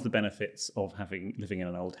 It's one of the benefits of living in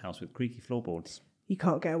an old house with creaky floorboards. You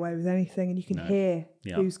can't get away with anything, and you can hear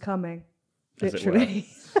who's coming. As Literally.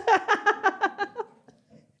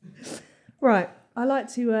 Right. I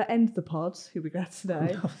like to end the pod, who we got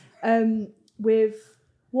today, with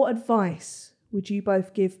what advice would you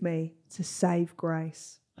both give me to save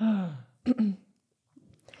Grace? Can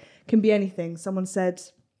be anything. Someone said,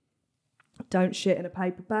 don't shit in a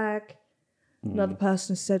paper bag. Another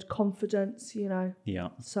person has said confidence, Yeah.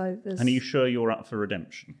 So there's... And are you sure you're up for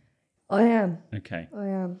redemption? I am. Okay. I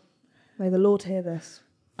am. May the Lord hear this.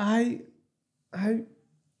 I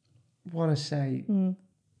want to say,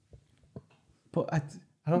 but I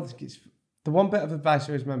don't think it's... The one bit of advice I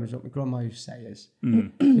always remember is what my grandma used to say is,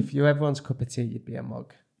 if you everyone's cup of tea, you'd be a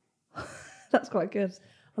mug. That's quite good.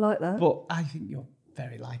 I like that. But I think you're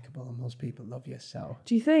very likeable and most people love you, so...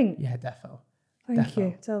 Do you think? Yeah, defo. Thank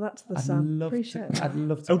you. Tell that to the sun. Appreciate it. I'd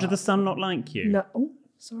love to... Oh, did the sun not like you? No. Oh,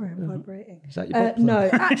 sorry, I'm vibrating. Is that your butt plug? No,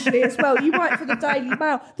 actually, as well, you write for the Daily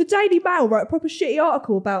Mail. The Daily Mail wrote a proper shitty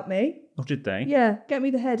article about me. Oh, did they? Yeah, get me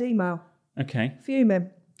the head email. Okay. Fuming.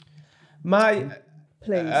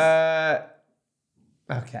 Please.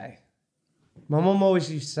 Okay. My mum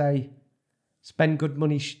always used to say, spend good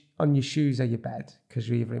money on your shoes or your bed because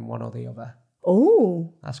you're either in one or the other.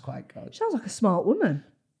 Oh. That's quite good. Sounds like a smart woman.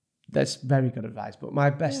 That's very good advice. But my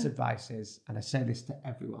best advice is, and I say this to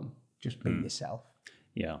everyone, just be yourself.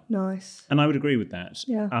 Yeah. Nice. And I would agree with that.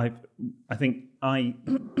 Yeah. I think I,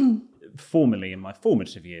 formerly in my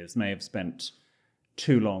formative years, may have spent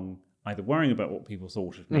too long either worrying about what people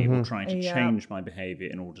thought of me or trying to change my behaviour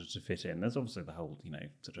in order to fit in. There's obviously the whole,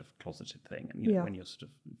 sort of closeted thing. And, when you're sort of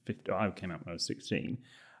 50, I came out when I was 16.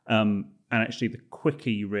 And actually, the quicker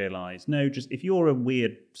you realise, no, just if you're a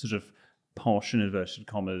weird sort of posh, in inverted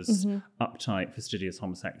commas, uptight, fastidious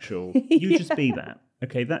homosexual, you just be that.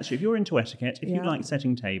 Okay, that's if you're into etiquette, if you like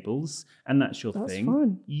setting tables, and that's your thing,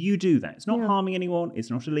 fun. You do that. It's not harming anyone. It's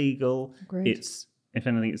not illegal. Agreed. It's, if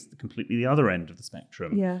anything, it's completely the other end of the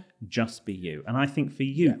spectrum. Yeah. Just be you. And I think for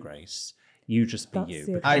you, Grace, you just be That's you.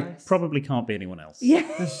 the Because I advice. probably can't be anyone else. Yeah.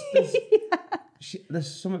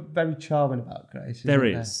 There's something very charming about Grace. There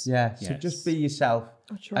isn't is. Yeah, so Yes. just be yourself.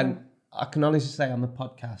 I'll try. And I can honestly say on the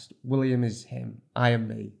podcast, William is him, I am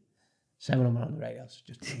me. Same when I'm on the radio, so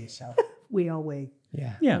just be yourself. We are we.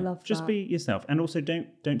 Yeah. Yeah, love just that. be yourself. And also don't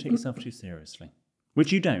take yourself too seriously.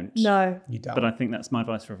 Which you don't. No. You don't. But I think that's my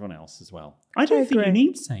advice for everyone else as well. I don't think you agree.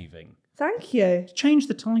 need saving. Thank you. Change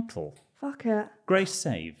the title. Fuck it. Grace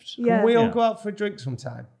Saved. Yeah. Can we all Yeah. go out for a drink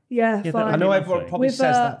sometime? Yeah, Yeah, fine. I know Lovely. everyone probably With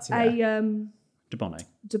says that to you. De Bonnet.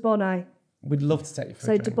 De Bonnet. We'd love to take you for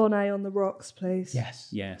Say a De drink. Bonnet on the rocks, please. Yes.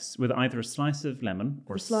 Yes, with either a slice of lemon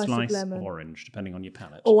or a slice slice, of lemon. of orange, depending on your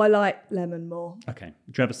palate. Oh, I like lemon more. Okay. Do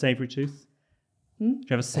you have a savoury tooth? Do you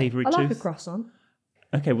have a savoury I tooth? like a croissant.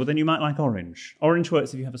 Okay, well then you might like orange. Orange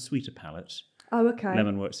works if you have a sweeter palate. Oh, okay.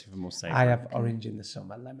 Lemon works if you're more savoury. I have orange in the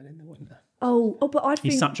summer, lemon in the winter. Oh, but I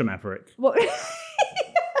think... He's such a maverick. What?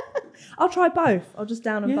 I'll try both. I'll just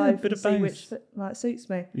down them Yeah, both bit and of see both. which suits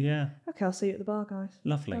me. Yeah, Okay, I'll see you at the bar, guys.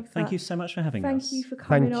 lovely. Love Thank that. you so much for having Thank us. you for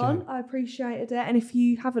coming Thank on. you. I appreciated it. And if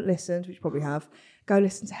you haven't listened, which you probably have, go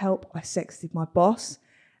listen to Help, I Sexted My Boss.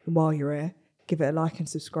 And while you're here, give it a like and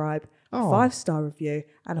subscribe, a 5-star review,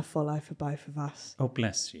 and a follow for both of us. Oh,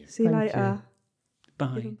 bless you. See you Thank later.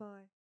 Bye. Give 'em bye.